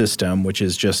prevention system, which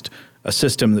is just a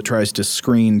system that tries to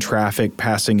screen traffic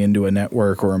passing into a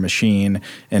network or a machine.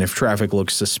 And if traffic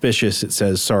looks suspicious, it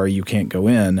says, sorry, you can't go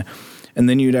in. And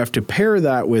then you'd have to pair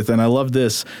that with, and I love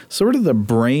this, sort of the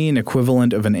brain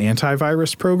equivalent of an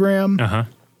antivirus program. Uh-huh.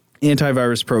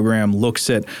 Antivirus program looks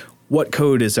at what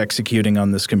code is executing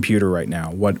on this computer right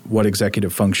now, what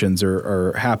executive functions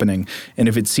are happening. And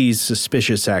if it sees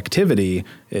suspicious activity,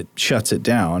 it shuts it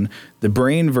down. The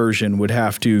brain version would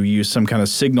have to use some kind of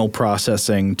signal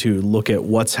processing to look at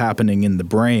what's happening in the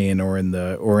brain or in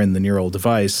the neural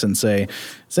device and say,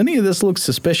 does any of this look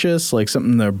suspicious, like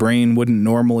something the brain wouldn't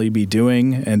normally be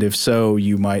doing? And if so,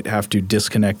 you might have to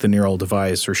disconnect the neural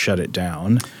device or shut it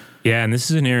down. Yeah, and this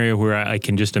is an area where I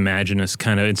can just imagine us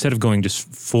kind of, instead of going just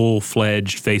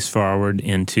full-fledged face-forward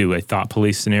into a thought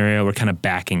police scenario, we're kind of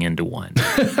backing into one.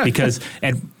 Because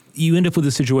you end up with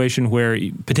a situation where,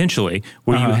 potentially,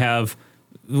 where you have,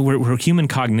 where human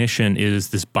cognition is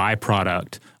this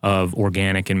byproduct of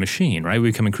organic and machine, right? We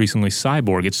become increasingly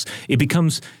cyborg. It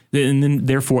becomes, and then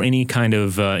therefore any kind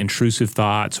of intrusive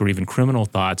thoughts or even criminal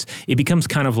thoughts, it becomes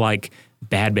kind of like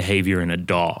bad behavior in a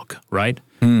dog, right?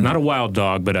 Not a wild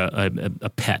dog, but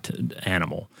a pet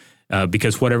animal.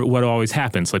 Because what always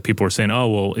happens, like people are saying, oh,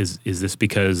 well, is this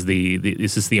because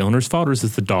is this the owner's fault or is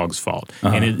this the dog's fault?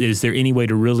 Uh-huh. And is there any way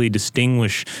to really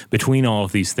distinguish between all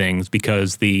of these things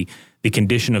because the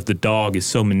condition of the dog is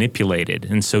so manipulated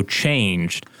and so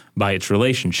changed by its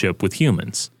relationship with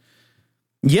humans?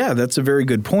 Yeah, that's a very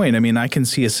good point. I mean, I can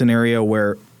see a scenario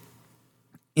where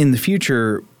in the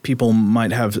future, people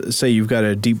might have, say you've got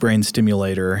a deep brain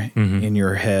stimulator mm-hmm. in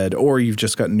your head, or you've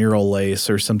just got neural lace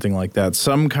or something like that,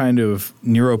 some kind of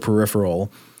neuroperipheral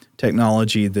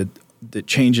technology that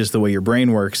changes the way your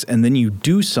brain works, and then you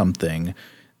do something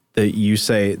that you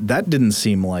say, that didn't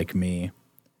seem like me.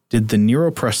 Did the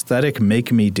neuroprosthetic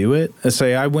make me do it? Let's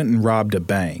say I went and robbed a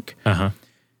bank. Uh-huh.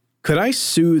 Could I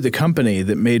sue the company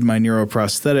that made my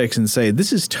neuroprosthetics and say,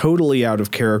 this is totally out of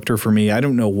character for me. I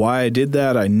don't know why I did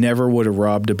that. I never would have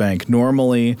robbed a bank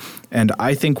normally. And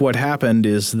I think what happened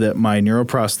is that my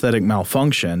neuroprosthetic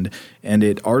malfunctioned and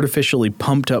it artificially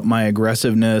pumped up my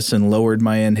aggressiveness and lowered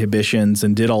my inhibitions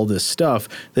and did all this stuff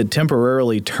that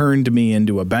temporarily turned me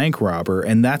into a bank robber.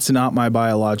 And that's not my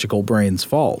biological brain's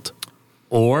fault.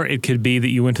 Or it could be that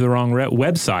you went to the wrong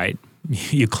website.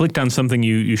 You clicked on something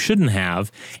you shouldn't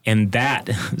have, and that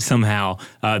somehow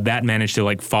that managed to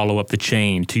like follow up the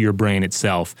chain to your brain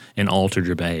itself and altered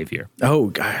your behavior. Oh,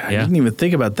 God, I didn't even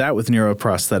think about that with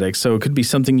neuroprosthetics. So it could be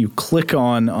something you click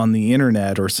on the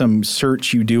internet or some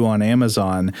search you do on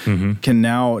Amazon can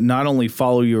now not only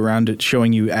follow you around it,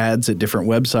 showing you ads at different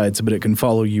websites, but it can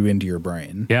follow you into your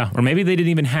brain. Yeah, or maybe they didn't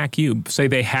even hack you. Say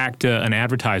they hacked an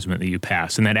advertisement that you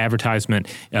pass, and that advertisement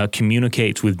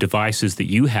communicates with devices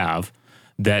that you have.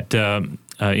 That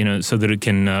so that it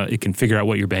can figure out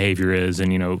what your behavior is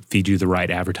and feed you the right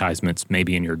advertisements,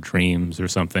 maybe in your dreams or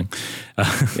something.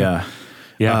 Yeah.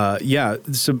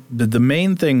 So the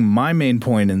main thing, my main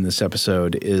point in this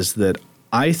episode is that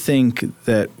I think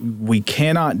that we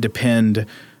cannot depend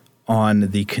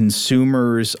on the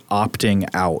consumers opting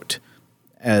out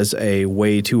as a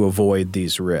way to avoid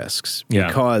these risks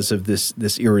because of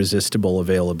this irresistible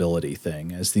availability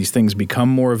thing. As these things become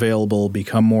more available,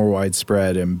 become more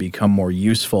widespread, and become more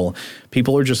useful,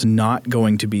 people are just not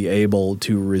going to be able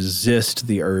to resist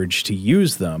the urge to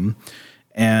use them.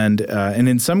 And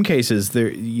in some cases,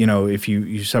 there, if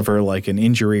you suffer like an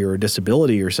injury or a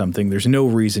disability or something, there's no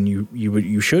reason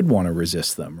you should want to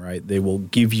resist them, right? They will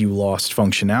give you lost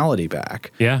functionality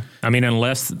back. Yeah, I mean,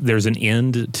 unless there's an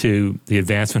end to the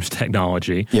advancement of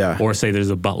technology, or say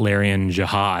there's a Butlerian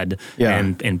jihad,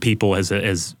 and people as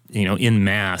en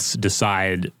masse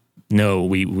decide. No,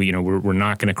 we're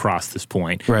not going to cross this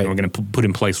point. Right. And we're going to put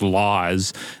in place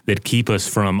laws that keep us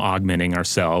from augmenting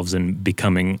ourselves and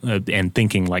becoming and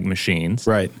thinking like machines.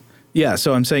 Right. Yeah.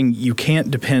 So I'm saying you can't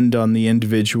depend on the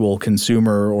individual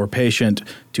consumer or patient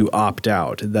to opt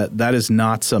out. That is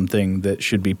not something that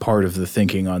should be part of the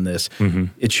thinking on this.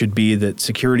 It should be that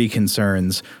security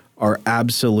concerns are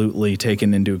absolutely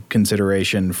taken into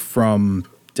consideration from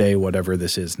day whatever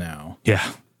this is now.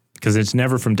 Yeah. Because it's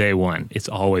never from day one. It's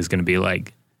always going to be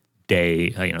like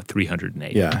day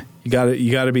 380. Yeah, you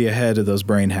got to be ahead of those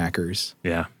brain hackers.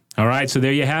 Yeah. All right. So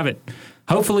there you have it.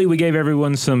 Hopefully we gave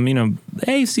everyone some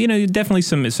definitely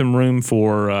some room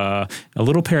for a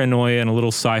little paranoia and a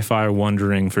little sci-fi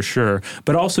wondering for sure,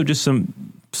 but also just some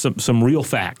real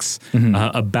facts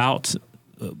about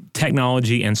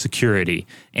technology and security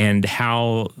and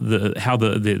how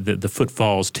the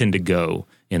footfalls tend to go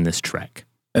in this trek.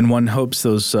 And one hopes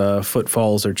those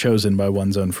footfalls are chosen by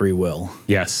one's own free will.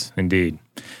 Yes, indeed.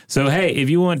 So, hey, if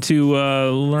you want to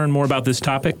learn more about this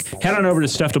topic, head on over to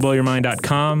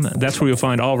stufftoblowyourmind.com. That's where you'll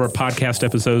find all of our podcast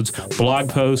episodes, blog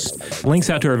posts, links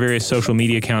out to our various social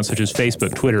media accounts such as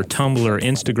Facebook, Twitter, Tumblr,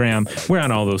 Instagram. We're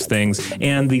on all those things.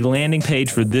 And the landing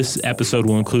page for this episode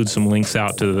will include some links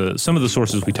out to some of the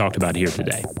sources we talked about here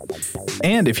today.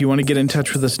 And if you want to get in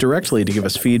touch with us directly to give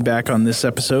us feedback on this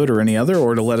episode or any other,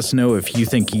 or to let us know if you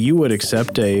think you would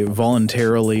accept a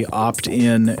voluntarily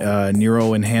opt-in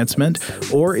neuro enhancement,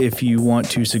 or if you want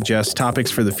to suggest topics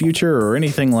for the future or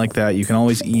anything like that, you can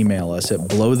always email us at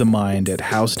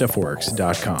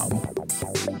blowthemind@howstuffworks.com.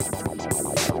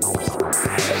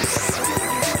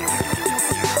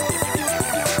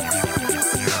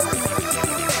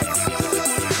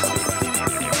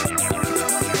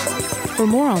 For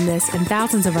more on this and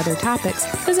thousands of other topics,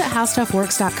 visit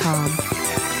howstuffworks.com.